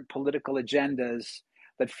different political agendas,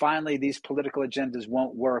 that finally these political agendas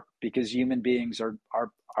won't work, because human beings are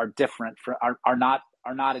different, are not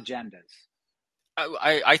agendas.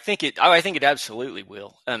 I think it absolutely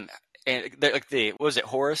will. And what was it?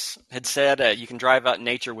 Horace had said, "You can drive out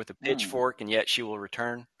nature with a pitchfork, and yet she will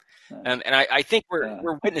return." And I think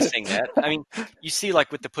we're witnessing that. I mean, you see,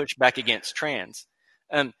 like with the pushback against trans,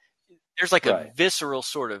 there's like a visceral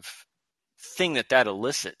sort of thing that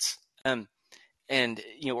elicits, and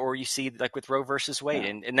or you see like with Roe versus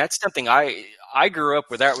Wade, and that's something I grew up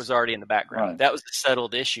where that was already in the background. That was a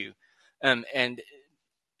settled issue, and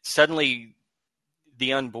suddenly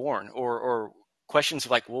the unborn or questions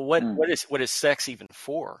like, well, what is sex even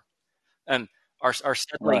for? Are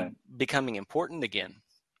suddenly becoming important again.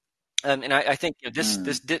 And I think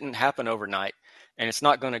this didn't happen overnight, and it's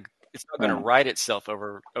not going to right itself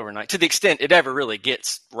overnight, to the extent it ever really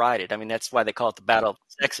gets righted. I mean, that's why they call it the battle of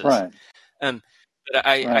the sexes. But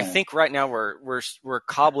I think right now we're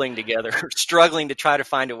cobbling together, struggling to try to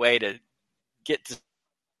find a way to get to.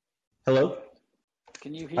 Hello?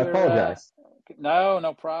 Can you hear? I apologize.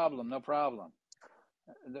 No problem.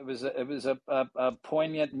 It was a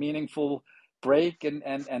poignant, meaningful break,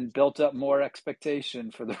 and built up more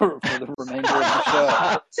expectation for the remainder of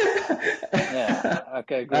the show. Yeah.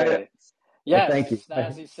 Okay. Great. Yes. Thank you.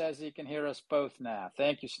 Snazzy says he can hear us both now.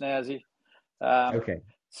 Thank you, Snazzy. Okay.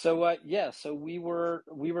 So so we were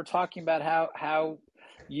talking about how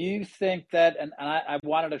you think that, and I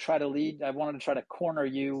wanted to try to corner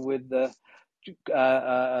you with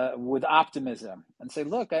optimism and say,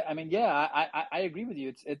 look, I agree with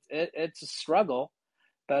you. It's a struggle,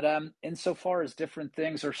 But insofar as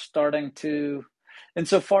things are starting to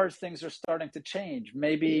change,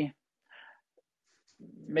 maybe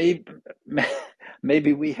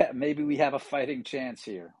maybe we have a fighting chance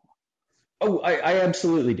here. Oh, I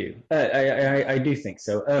absolutely do. I do think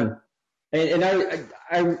so. And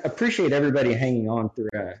I appreciate everybody hanging on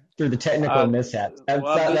through the technical mishaps. That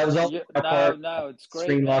was all my part. No, it's great,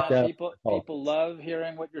 Screen man. locked up. People love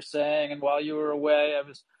hearing what you're saying. And while you were away, I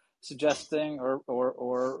was suggesting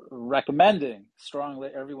or recommending strongly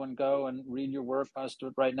everyone go and read your work. I'll do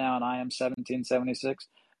it right now on I Am 1776,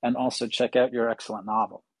 and also check out your excellent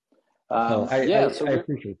novel. I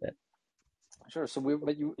appreciate that. Sure. So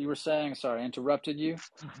but you were saying, sorry, I interrupted you,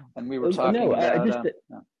 and we were talking about.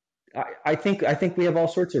 I think we have all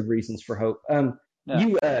sorts of reasons for hope.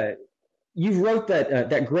 You wrote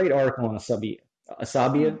that great article on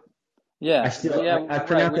Asabia. Yeah. I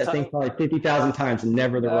pronounced that thing probably 50,000 times and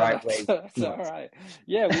never the right way. That's all right.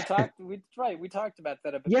 Yeah, we talked about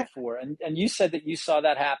that a bit before, and you said that you saw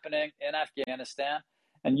that happening in Afghanistan,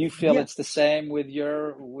 and you feel it's the same with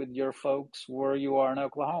your folks where you are in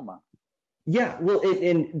Oklahoma. Yeah, well,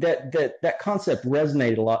 that concept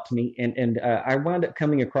resonated a lot to me, and I wound up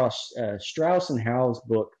coming across Strauss and Howe's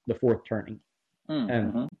book, The Fourth Turning.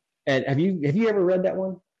 And have you ever read that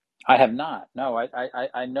one? I have not. No,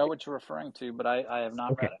 I know what you're referring to, but I have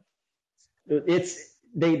not read it.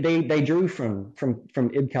 They drew from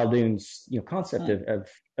Ibn Khaldun's concept of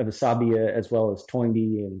Asabia, as well as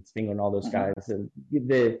Toynbee and Spengler and all those guys. And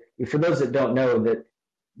for those that don't know, that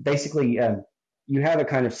basically you have a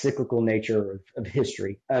kind of cyclical nature of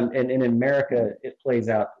history. And in America, it plays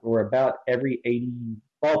out where about every 80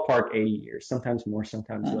 years, sometimes more,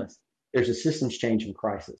 sometimes less, there's a systems change and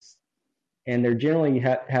crisis. And there generally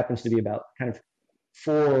happens to be about kind of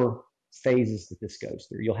 4 phases that this goes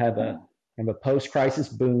through. You'll have a post-crisis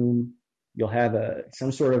boom. You'll have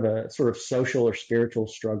some sort of social or spiritual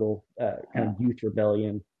struggle, kind of youth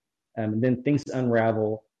rebellion. And then things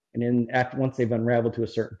unravel. And then once they've unraveled to a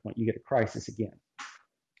certain point, you get a crisis again.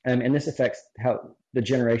 And this affects how the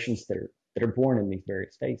generations that are born in these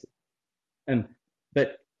various phases.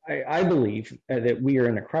 But I believe that we are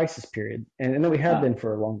in a crisis period, and that we have been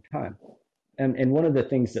for a long time. And one of the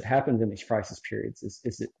things that happens in these crisis periods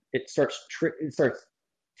is that it starts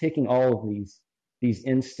taking all of these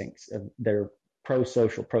instincts of their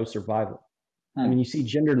pro-social, pro-survival. I mean, you see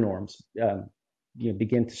gender norms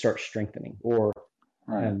begin to start strengthening, or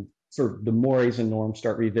sort of the mores and norms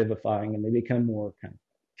start revivifying, and they become more kind of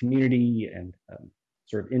community and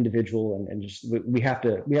sort of individual, and just we have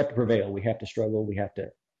to prevail, we have to struggle, we have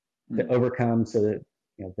to overcome, so that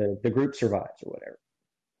the group survives or whatever.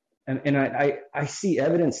 And I see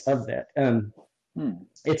evidence of that.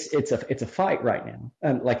 It's a fight right now.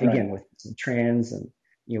 Again, with trans and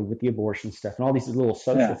with the abortion stuff and all these little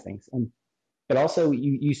social things. But also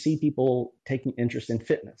you see people taking interest in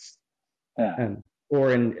fitness,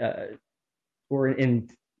 or in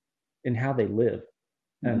how they live,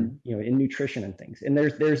 in nutrition and things. And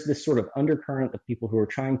there's this sort of undercurrent of people who are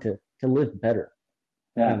trying to live better,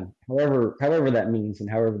 however that means and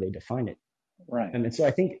however they define it. Right. And so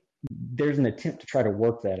I think there's an attempt to try to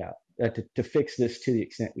work that out, to fix this to the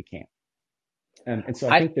extent we can. And so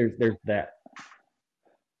I think there's that.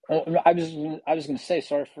 I was going to say,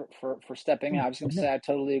 sorry for stepping in. I was going to say I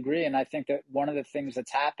totally agree, and I think that one of the things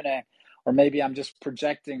that's happening, or maybe I'm just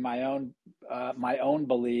projecting my own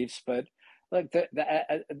beliefs, but look,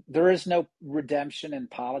 there is no redemption in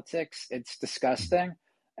politics. It's disgusting,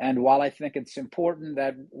 and while I think it's important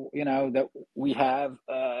that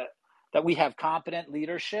that we have competent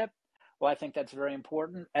leadership, well, I think that's very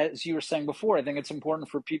important. As you were saying before, I think it's important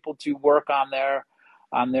for people to work on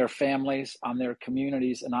their families, on their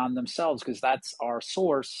communities, and on themselves, because that's our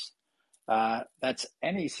source. That's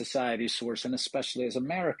any society's source, and especially as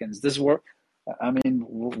Americans, this work. I mean,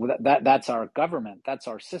 that's our government. That's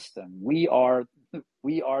our system. We are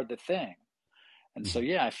the thing, and so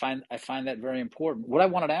I find that very important. What I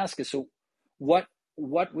wanted to ask is, so what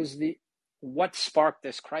sparked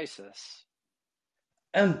this crisis?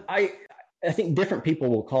 I think different people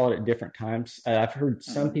will call it at different times. I've heard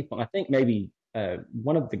some people, I think maybe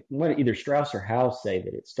either Strauss or Howe say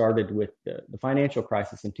that it started with the financial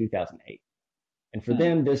crisis in 2008. And for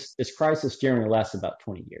them, this crisis generally lasts about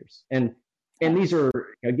 20 years. And these are,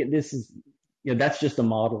 again, this is, that's just a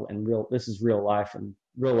model, and this is real life, and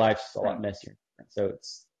real life's a lot messier. So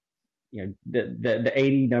it's, the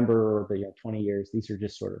 80 number, or the 20 years, these are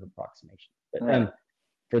just sort of approximations. But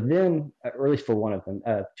for them, or at least for one of them,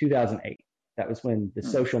 2008, that was when the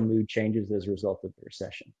social mood changes as a result of the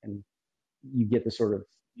recession. And you get the sort of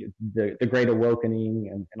the Great Awakening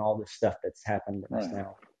and all this stuff that's happened and is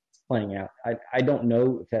now playing out. I don't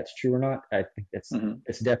know if that's true or not. I think it's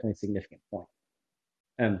definitely a significant point.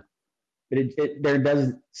 But there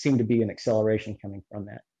does seem to be an acceleration coming from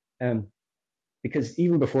that. Because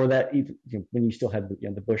even before that, even when you still had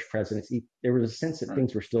the Bush presidency, there was a sense that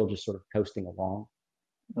things were still just sort of coasting along.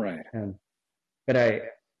 Right. But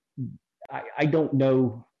I don't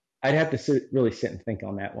know. I'd have to really sit and think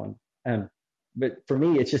on that one. But for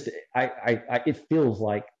me, it's just it feels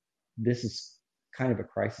like this is kind of a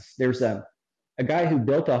crisis. There's a guy who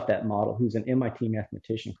built off that model, who's an MIT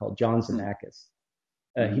mathematician called John Xenakis.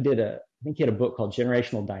 I think he had a book called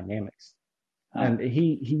Generational Dynamics. And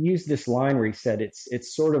he used this line where he said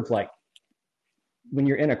it's sort of like when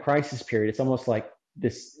you're in a crisis period, it's almost like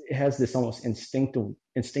it has this almost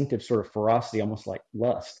instinctive sort of ferocity, almost like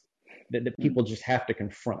lust that people just have to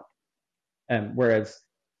confront. Whereas,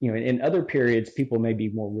 in other periods, people may be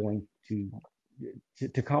more willing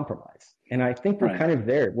to compromise. And I think we're kind of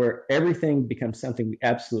there where everything becomes something we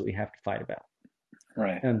absolutely have to fight about.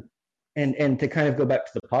 Right. And to kind of go back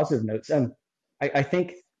to the positive notes, I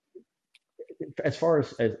think as far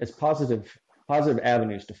as positive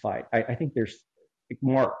avenues to fight, I think there's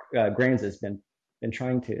Mark Granza has been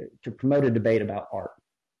trying to promote a debate about art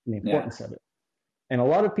and the importance of it. And a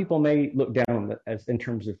lot of people may look down on that as in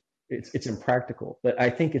terms of it's impractical, but I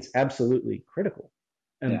think it's absolutely critical.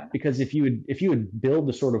 Because if you would build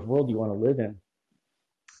the sort of world you want to live in,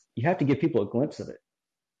 you have to give people a glimpse of it.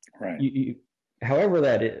 Right. However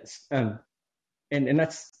that is. And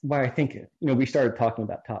that's why I think, we started talking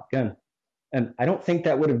about Top Gun. And I don't think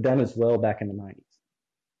that would have done as well back in the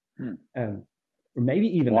 90s. Or maybe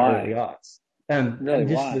even the early aughts. Really,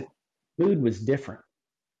 why? The food was different.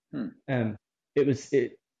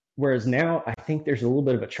 Whereas now I think there's a little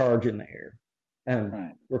bit of a charge in the air.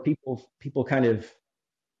 Where people kind of,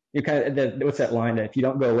 what's that line? If you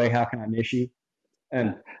don't go away, how can I miss you?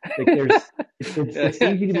 It's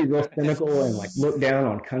easy to be real cynical and like look down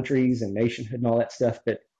on countries and nationhood and all that stuff.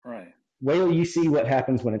 But wait till you see what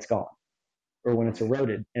happens when it's gone or when it's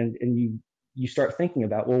eroded, and you start thinking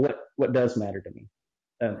about, well, what does matter to me,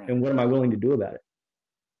 and what am I willing to do about it?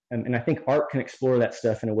 And I think art can explore that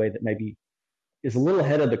stuff in a way that maybe is a little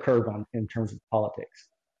ahead of the curve in terms of politics.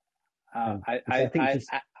 I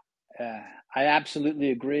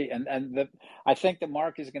absolutely agree, and I think that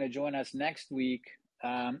Mark is going to join us next week.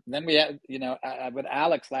 Then we had, with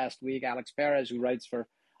Alex last week, Alex Perez, who writes for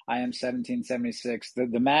IM 1776.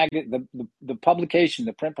 The publication,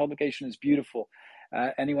 the print publication, is beautiful.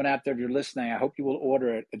 Anyone out there, if you're listening, I hope you will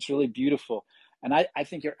order it. It's really beautiful. And I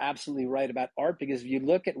think you're absolutely right about art, because if you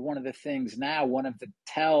look at one of the things now, one of the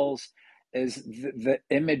tells is the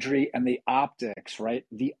imagery and the optics, right?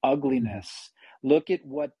 The ugliness. Look at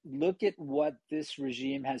what this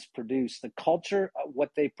regime has produced, the culture of what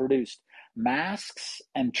they produced, masks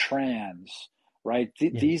and trans, right?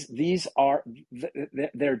 These are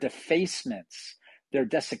their defacements, their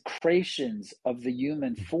desecrations of the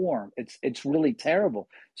human form. It's really terrible.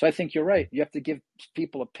 So I think you're right. You have to give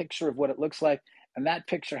people a picture of what it looks like, and that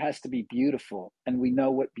picture has to be beautiful, and we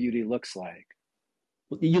know what beauty looks like.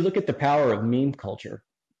 You look at the power of meme culture.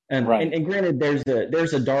 And granted,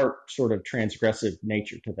 there's a dark sort of transgressive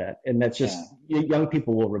nature to that, and that's just young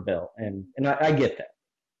people will rebel, and I get that.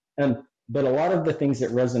 But a lot of the things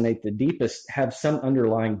that resonate the deepest have some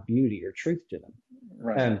underlying beauty or truth to them.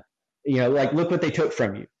 Right. Like look what they took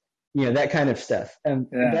from you, that kind of stuff, and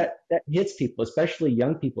that hits people, especially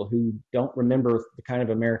young people who don't remember the kind of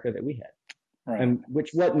America that we had,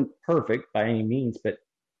 which wasn't perfect by any means, but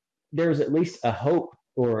there's at least a hope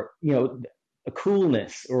or a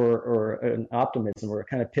coolness or an optimism or a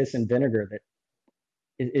kind of piss and vinegar that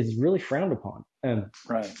is really frowned upon. And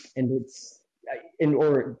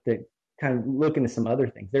or to kind of look into some other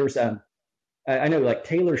things. There's I know like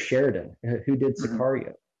Taylor Sheridan, who did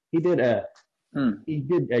Sicario. He did a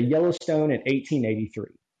Yellowstone in 1883.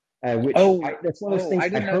 That's one of those things I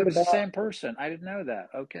didn't I know heard it was about. the same person. I didn't know that.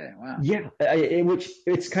 Okay, wow. Yeah, which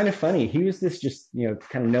it's kind of funny. He was this just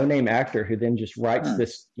kind of no-name actor who then just writes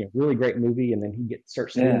this really great movie, and then he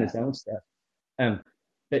starts doing his own stuff.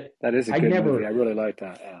 But that is a good movie. I really like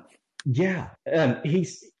that. Yeah. He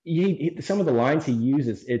some of the lines he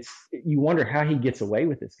uses. You wonder how he gets away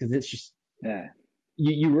with this, because it's just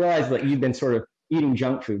you realize that you've been sort of eating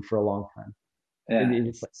junk food for a long time. And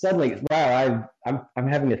it's like suddenly, wow, I'm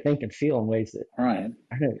having to think and feel in ways that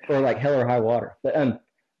or like Hell or High Water. But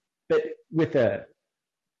with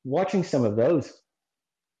watching some of those,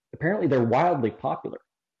 apparently they're wildly popular.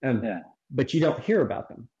 But you don't hear about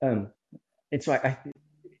them. And so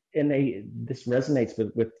this resonates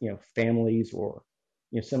with families or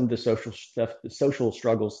some of the social stuff, the social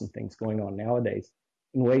struggles and things going on nowadays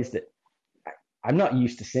in ways that I'm not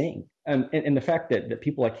used to seeing. And the fact that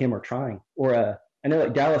people like him are trying, or I know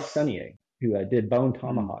like Dallas Sunnier, who did Bone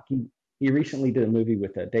Tomahawk. He recently did a movie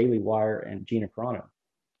with Daily Wire and Gina Carano,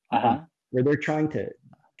 where they're trying to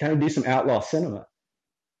kind of do some outlaw cinema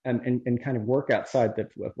and kind of work outside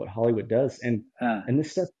of what Hollywood does. And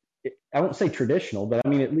this stuff, I won't say traditional, but I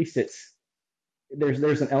mean, at least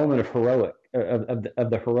there's an element of heroic, of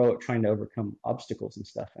the heroic trying to overcome obstacles and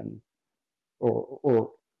stuff, and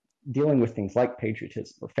or dealing with things like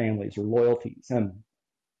patriotism or families or loyalties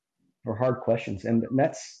or hard questions. And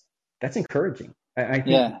that's encouraging. I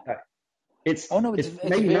think it's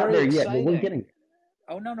maybe not there yet, but we're getting there.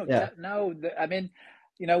 Oh, no. I mean,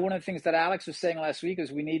 one of the things that Alex was saying last week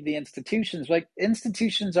is we need the institutions. Like,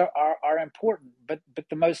 institutions are important, but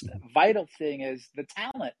the most vital thing is the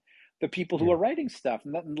talent, the people who are writing stuff,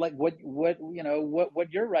 and like what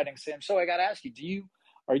you're writing, Sam. So I got to ask you,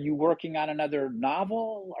 are you working on another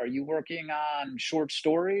novel? Are you working on short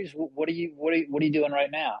stories? What are you doing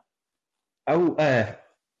right now? Oh,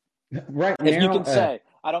 right now, if you can say.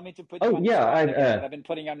 I don't mean to put you on the spot. I've been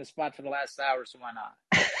putting you on the spot for the last hour, so why not?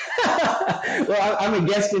 Well, I'm a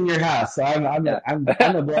guest in your house, so I'm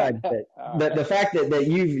obliged. But the fact that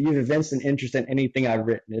you've evinced an interest in anything I've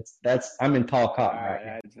written, I'm in tall cotton right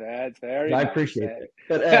now. That's very. I appreciate it.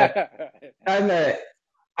 But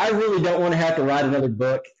I really don't want to have to write another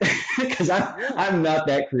book because I'm not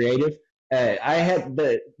that creative. I had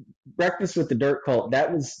the Breakfast with the Dirt Cult.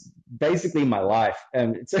 That was basically my life.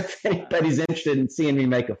 So if anybody's interested in seeing me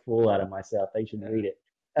make a fool out of myself, they should read it.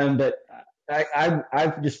 But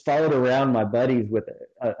I've just followed around my buddies with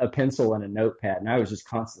a pencil and a notepad, and I was just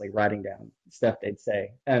constantly writing down stuff they'd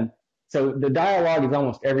say. So the dialogue is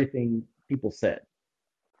almost everything people said.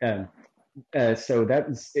 So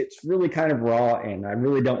it's really kind of raw, and I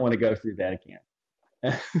really don't want to go through that again.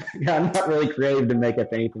 I'm not really creative to make up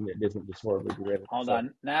anything that isn't just horribly derivative. Hold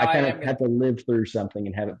on. Now I kind of have to live through something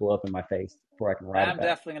and have it blow up in my face before I can write it. I'm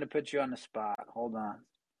definitely going to put you on the spot. Hold on.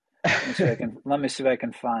 Let me see if I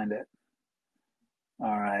can find it.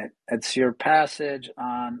 All right. It's your passage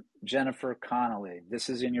on Jennifer Connelly. This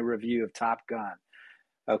is in your review of Top Gun.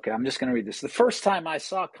 Okay, I'm just going to read this. The first time I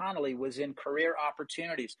saw Connelly was in Career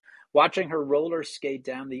Opportunities, watching her roller skate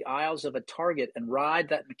down the aisles of a Target and ride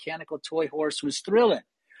that mechanical toy horse was thrilling.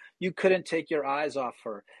 You couldn't take your eyes off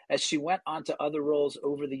her. As she went on to other roles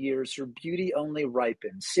over the years, her beauty only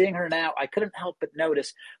ripened. Seeing her now, I couldn't help but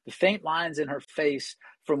notice the faint lines in her face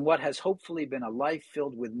from what has hopefully been a life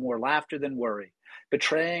filled with more laughter than worry,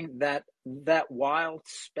 betraying that wild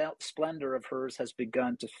splendor of hers has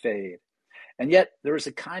begun to fade. And yet there is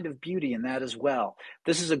a kind of beauty in that as well.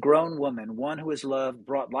 This is a grown woman, one who has loved,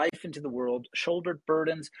 brought life into the world, shouldered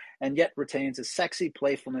burdens, and yet retains a sexy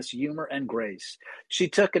playfulness, humor, and grace. She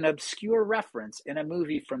took an obscure reference in a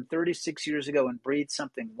movie from 36 years ago and breathed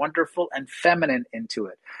something wonderful and feminine into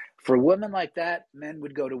it. For a woman like that, men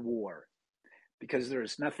would go to war because there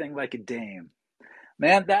is nothing like a dame.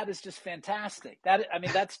 Man, that is just fantastic.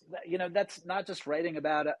 That's not just writing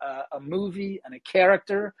about a movie and a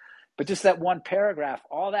character, but just that one paragraph,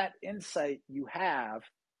 all that insight you have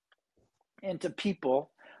into people,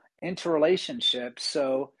 into relationships.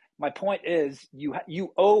 So my point is, you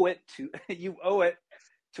owe it to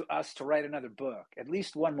us to write another book, at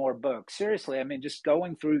least one more book. Seriously, I mean, just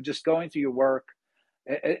going through your work,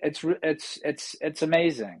 it's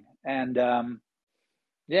amazing. And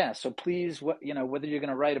so please, whether you're going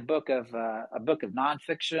to write a book of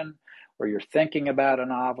nonfiction, or you're thinking about a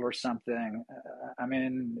novel or something, I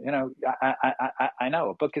mean, I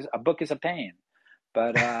know a book is a pain,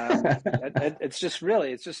 but it's just rare.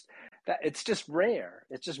 It's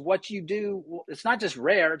just what you do. It's not just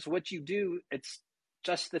rare. It's what you do. It's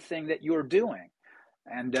just the thing that you're doing,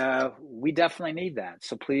 and we definitely need that.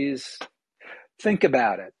 So please think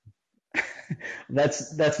about it.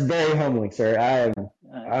 That's very humbling, sir. I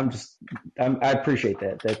appreciate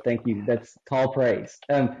that. Thank you. That's tall praise.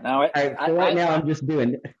 Now I'm just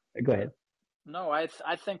doing. Go ahead. No, I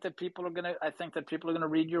think that people are gonna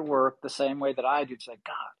read your work the same way that I do. It's like,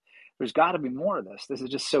 God, there's got to be more of this. This is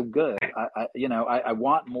just so good. I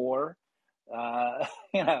want more. Some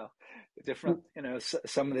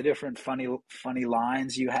of the different funny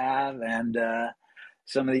lines you have, and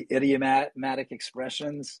some of the idiomatic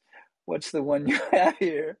expressions. What's the one you have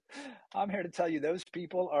here? I'm here to tell you those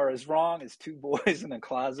people are as wrong as two boys in a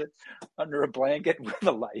closet under a blanket with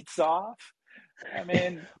the lights off. I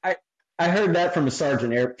mean, I heard that from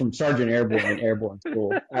Sergeant Airborne in Airborne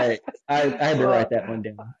School. I had to write that one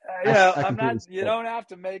down. I I'm not. completely You don't have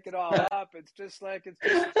to make it all up. It's just like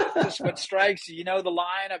it's just what strikes you. You know the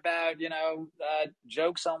line about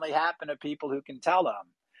jokes only happen to people who can tell them.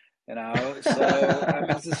 So I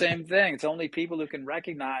mean, it's the same thing. It's only people who can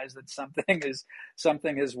recognize that something is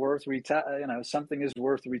worth something is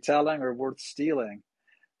worth retelling or worth stealing.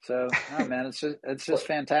 So, oh man, it's just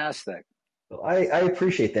fantastic. I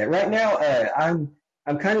appreciate that. Right now,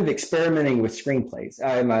 I'm kind of experimenting with screenplays.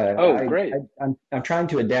 Great. I'm trying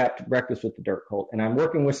to adapt Breakfast with the Dirt Cult, and I'm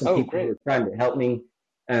working with some people who are trying to help me,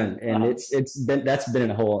 and that's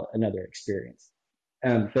been a whole another experience.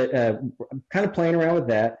 But I'm kind of playing around with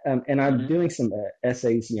that, and I'm doing some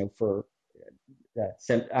essays, for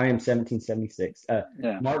I am 1776.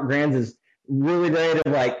 Mark Granz is really great at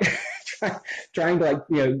like trying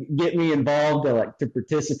to get me involved to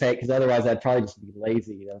participate, because otherwise I'd probably just be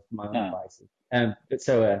lazy for my own devices. But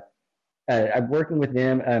so I'm working with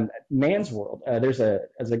them. Man's World. There's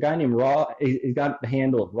a guy named He's got the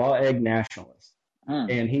handle of Raw Egg Nationalist.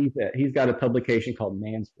 And he's got a publication called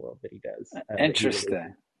Man's World that he does.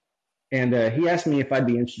 Interesting. And he asked me if I'd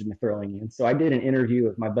be interested in throwing in. So I did an interview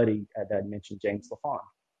with my buddy that I mentioned, James LaFawn,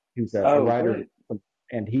 who's a writer. Great.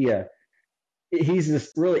 And he's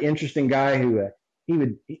this really interesting guy who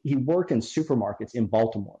he worked in supermarkets in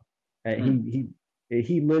Baltimore.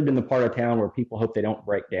 He lived in the part of town where people hope they don't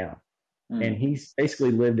break down. And he's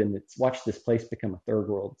basically watched this place become a third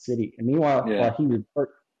world city. And meanwhile, while he would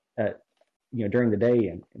work during the day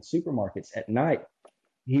in supermarkets, at night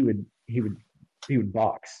he would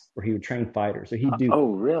box, or he would train fighters. So he'd do.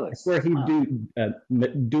 Oh, really? I swear he'd do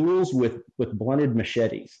duels with blunted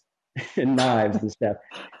machetes and knives and stuff.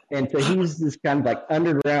 And so he's this kind of like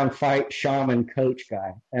underground fight shaman coach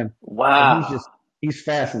guy. Wow. And he's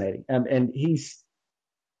fascinating. And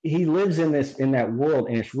he lives in that world,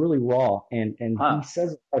 and it's really raw. And he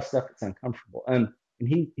says a lot of stuff that's uncomfortable. And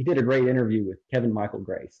he did a great interview with Kevin Michael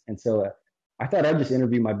Grace. And so I thought I'd just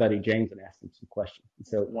interview my buddy James and ask him some questions. And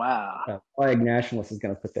so Flag Nationalist is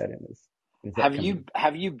going to put that in his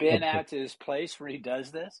Have you been out to his place where he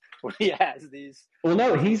does this? Where he has these? Well,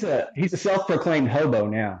 no, he's a self-proclaimed hobo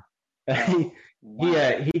now. He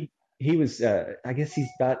was I guess he's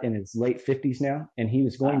about in his late 50s now, and he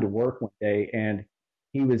was going to work one day, and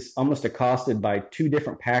he was almost accosted by two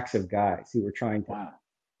different packs of guys who were trying to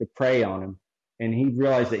prey on him. And he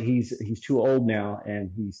realized that he's too old now, and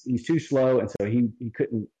he's too slow, and so he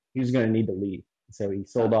was going to need to leave. So he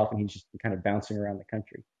sold off, and he's just kind of bouncing around the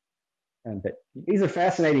country. But he's a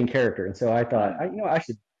fascinating character, and so I thought,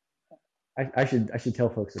 I should tell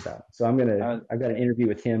folks about him. So I've got an interview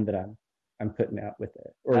with him that I'm putting out with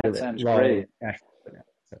it. That sounds great.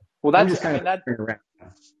 So well, that's just kind of around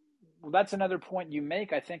now. Well, that's another point you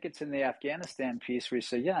make. I think it's in the Afghanistan piece where you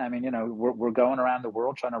say, we're going around the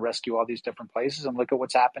world trying to rescue all these different places, and look at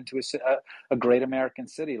what's happened to a great American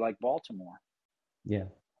city like Baltimore. Yeah.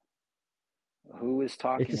 Who is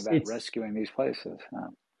talking about rescuing these places?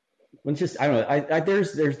 It's just, I don't know.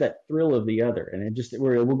 There's that thrill of the other, and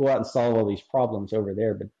we'll go out and solve all these problems over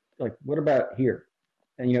there, but like, what about here?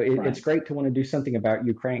 And it's great to want to do something about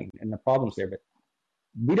Ukraine and the problems there, but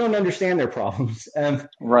we don't understand their problems.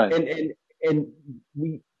 Right. And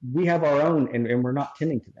we have our own, and we're not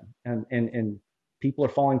tending to them. And people are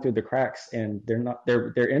falling through the cracks, and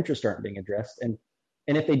their interests aren't being addressed. And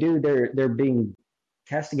if they do, they're being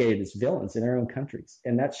castigated as villains in their own countries.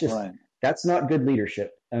 And that's not good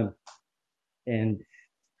leadership. And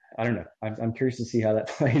I don't know. I'm curious to see how that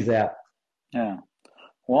plays out. Yeah.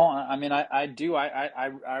 Well, I mean, I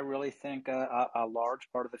really think a large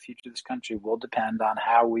part of the future of this country will depend on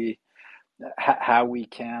how we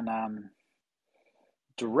can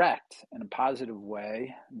direct in a positive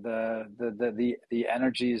way the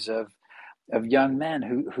energies of young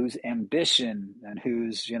men whose ambition and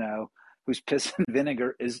whose piss and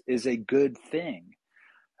vinegar is a good thing,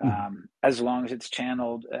 as long as it's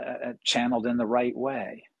channeled in the right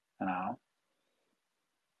way,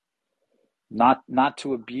 Not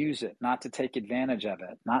to abuse it, not to take advantage of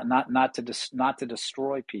it, not to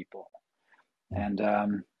destroy people. And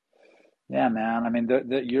man, I mean,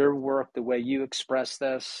 your work, the way you express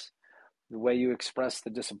this, the way you express the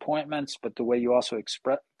disappointments, but the way you also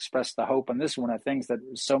express the hope. And this is one of the things that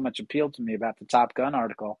so much appealed to me about the Top Gun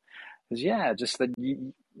article, is just that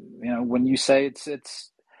when you say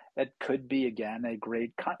it could be again a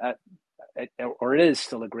great or it is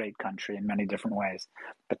still a great country in many different ways,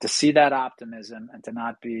 but to see that optimism and to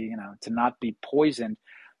not be poisoned,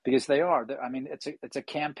 because they are. I mean, it's a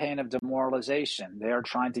campaign of demoralization. They are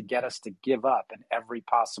trying to get us to give up in every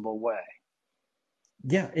possible way.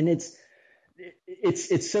 Yeah, and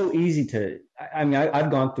it's so easy to. I mean,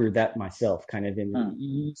 I've gone through that myself, kind of, and Mm.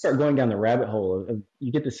 you start going down the rabbit hole of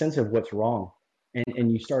you get the sense of what's wrong,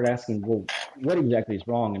 and you start asking, well, what exactly is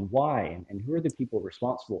wrong, and why, and who are the people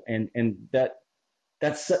responsible, and that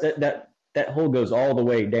hole goes all the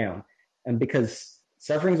way down, and because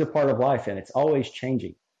suffering is a part of life, and it's always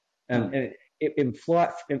changing, Mm. and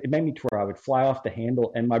it made me to where I would fly off the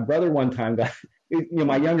handle. And my brother one time got,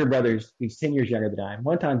 my younger brother, he's 10 years younger than I am.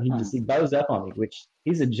 One time Mm. he buzzed up on me, which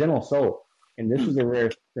he's a gentle soul. And this Mm. was a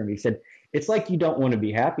rare for me. He said, it's like you don't want to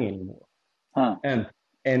be happy anymore. Huh. And,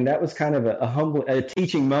 and that was kind of a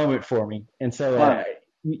teaching moment for me. And so, Huh.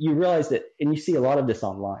 you realize that, and you see a lot of this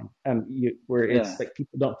online, where Yeah. it's like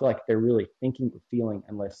people don't feel like they're really thinking or feeling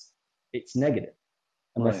unless it's negative,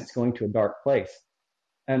 unless Right. it's going to a dark place.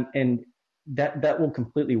 And that will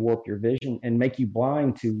completely warp your vision and make you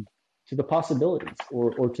blind to the possibilities,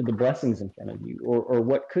 or to the blessings in front of you, or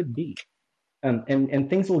what could be. And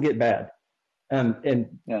things will get bad.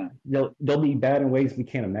 And Yeah. they'll be bad in ways we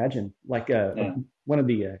can't imagine. Like Yeah. one of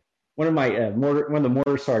the one of the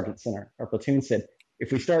mortar sergeants in our platoon said,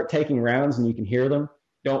 if we start taking rounds and you can hear them,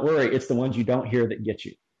 don't worry, it's the ones you don't hear that get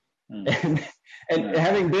you. Mm. And Yeah.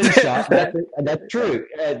 having been shot, that's true.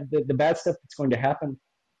 The bad stuff that's going to happen,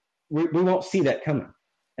 we won't see that coming,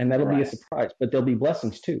 and that'll be a Right. surprise. But there'll be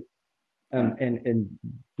blessings too. Right. And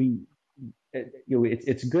we,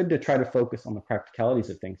 it's good to try to focus on the practicalities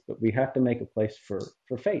of things, but we have to make a place for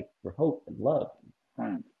faith, for hope, and love.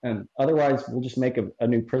 Right. And otherwise, we'll just make a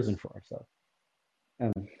new prison for ourselves.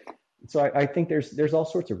 Um, so I think there's all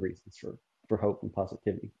sorts of reasons for hope and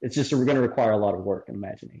positivity. It's just we're going to require a lot of work and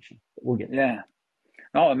imagination. But we'll get there. Yeah.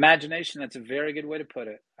 No, imagination, that's a very good way to put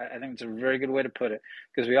it. I think it's a very good way to put it,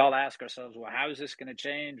 because we all ask ourselves, well, how is this going to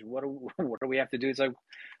change? What do we have to do? It's like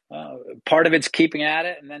part of it's keeping at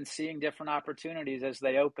it and then seeing different opportunities as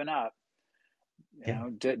they open up, Yeah.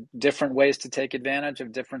 different ways to take advantage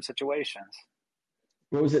of different situations.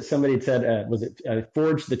 What was it? Somebody had said, was it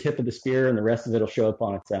forge the tip of the spear and the rest of it will show up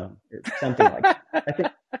on its own, or something like that. I think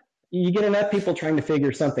you get enough people trying to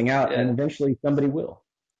figure something out, and Yeah. eventually somebody will.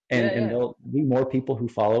 And Yeah. there'll be more people who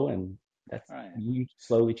follow, and that's Right. you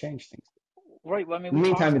slowly change things. Right. Well, I mean, In we the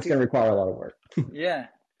talk meantime, to it's going to people. require a lot of work. Yeah.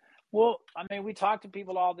 Well, I mean, we talk to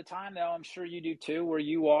people all the time, though. I'm sure you do too, where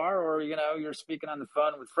you are, or you're speaking on the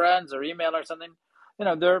phone with friends or email or something.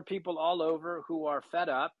 There are people all over who are fed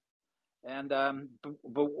up, and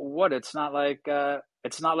but what? It's not like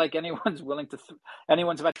anyone's willing to.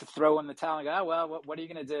 Anyone's about to throw in the towel and go, oh, well, what are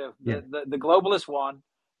you going to do? Yeah. The globalist won.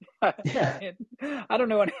 I Yeah. mean, I don't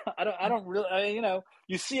know. I don't really.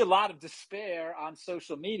 You see a lot of despair on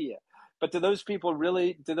social media, but do those people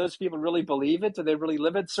really believe it? Do they really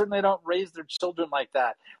live it? Certainly, they don't raise their children like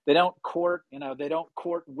that. They don't court. They don't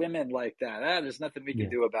court women like that. There's nothing we can Yeah.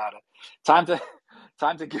 do about it.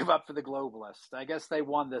 Time to give up for the globalists. I guess they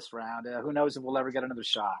won this round. Who knows if we'll ever get another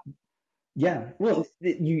shot? Yeah. Well,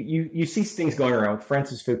 you see things going around with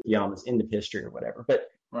Francis Fukuyama's End of History or whatever, but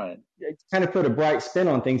Right. kind of put a bright spin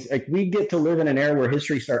on things. Like, we get to live in an era where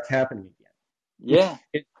history starts happening again.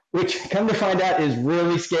 Yeah. Which come to find out is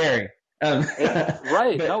really scary.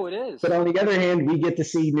 Right. No, it is. But on the other hand, we get to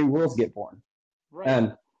see new worlds get born.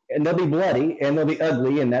 Right. And they'll be bloody and they'll be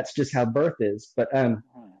ugly, and that's just how birth is. But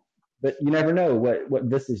you never know what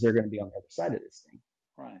vistas are going to be on the other side of this thing.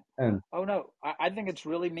 Right. Oh no, I think it's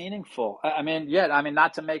really meaningful. I mean,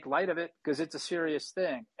 not to make light of it, because it's a serious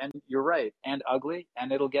thing, and you're right, and ugly,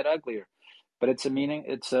 and it'll get uglier. But it's a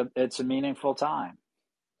meaningful time.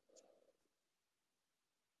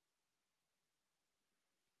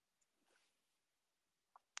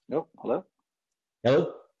 Nope. Hello?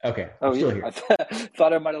 Hello? Okay. Oh, I'm still yeah. here. I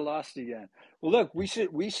thought I might have lost you again. Well, look, we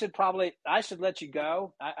should probably, I should let you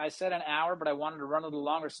go. I said an hour, but I wanted to run a little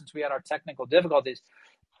longer since we had our technical difficulties.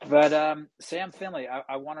 But Sam Finley,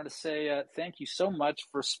 I wanted to say thank you so much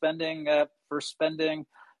for spending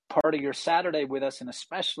part of your Saturday with us, and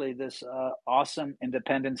especially this awesome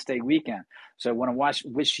Independence Day weekend. So I want to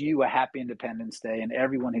wish you a happy Independence Day, and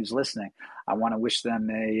everyone who's listening, I want to wish them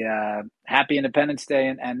a happy Independence Day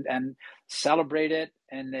and celebrate it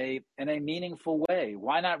in a meaningful way.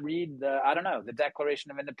 Why not read the Declaration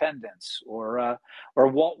of Independence, or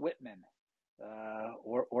Walt Whitman,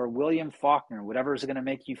 or William Faulkner, whatever is going to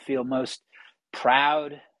make you feel most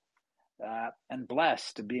proud and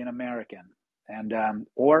blessed to be an American, and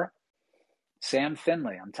or Sam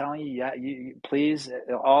Finley. I'm telling you, you please,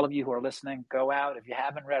 all of you who are listening, go out. If you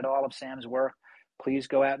haven't read all of Sam's work, please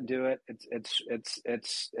go out and do it.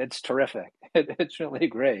 It's terrific. It's really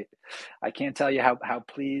great. I can't tell you how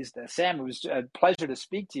pleased, Sam. It was a pleasure to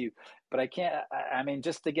speak to you. But I mean,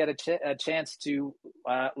 just to get a chance to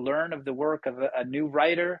learn of the work of a new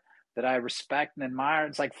writer that I respect and admire.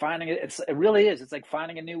 It's like finding it. It really is. It's like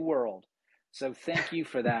finding a new world. So thank you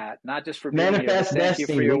for that. Not just for being Manifest here, but thank you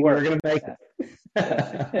for your work. We're going to make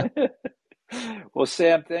it. Well,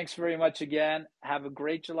 Sam, thanks very much again. Have a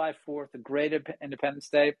great July 4th, a great Independence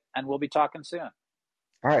Day, and we'll be talking soon.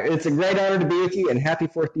 All right. It's a great honor to be with you, and happy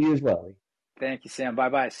 4th to you as well. Thank you, Sam.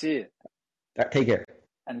 Bye-bye. See you. All right, take care.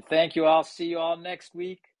 And thank you all. See you all next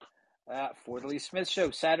week for the Lee Smith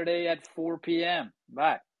Show, Saturday at 4 p.m.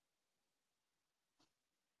 Bye.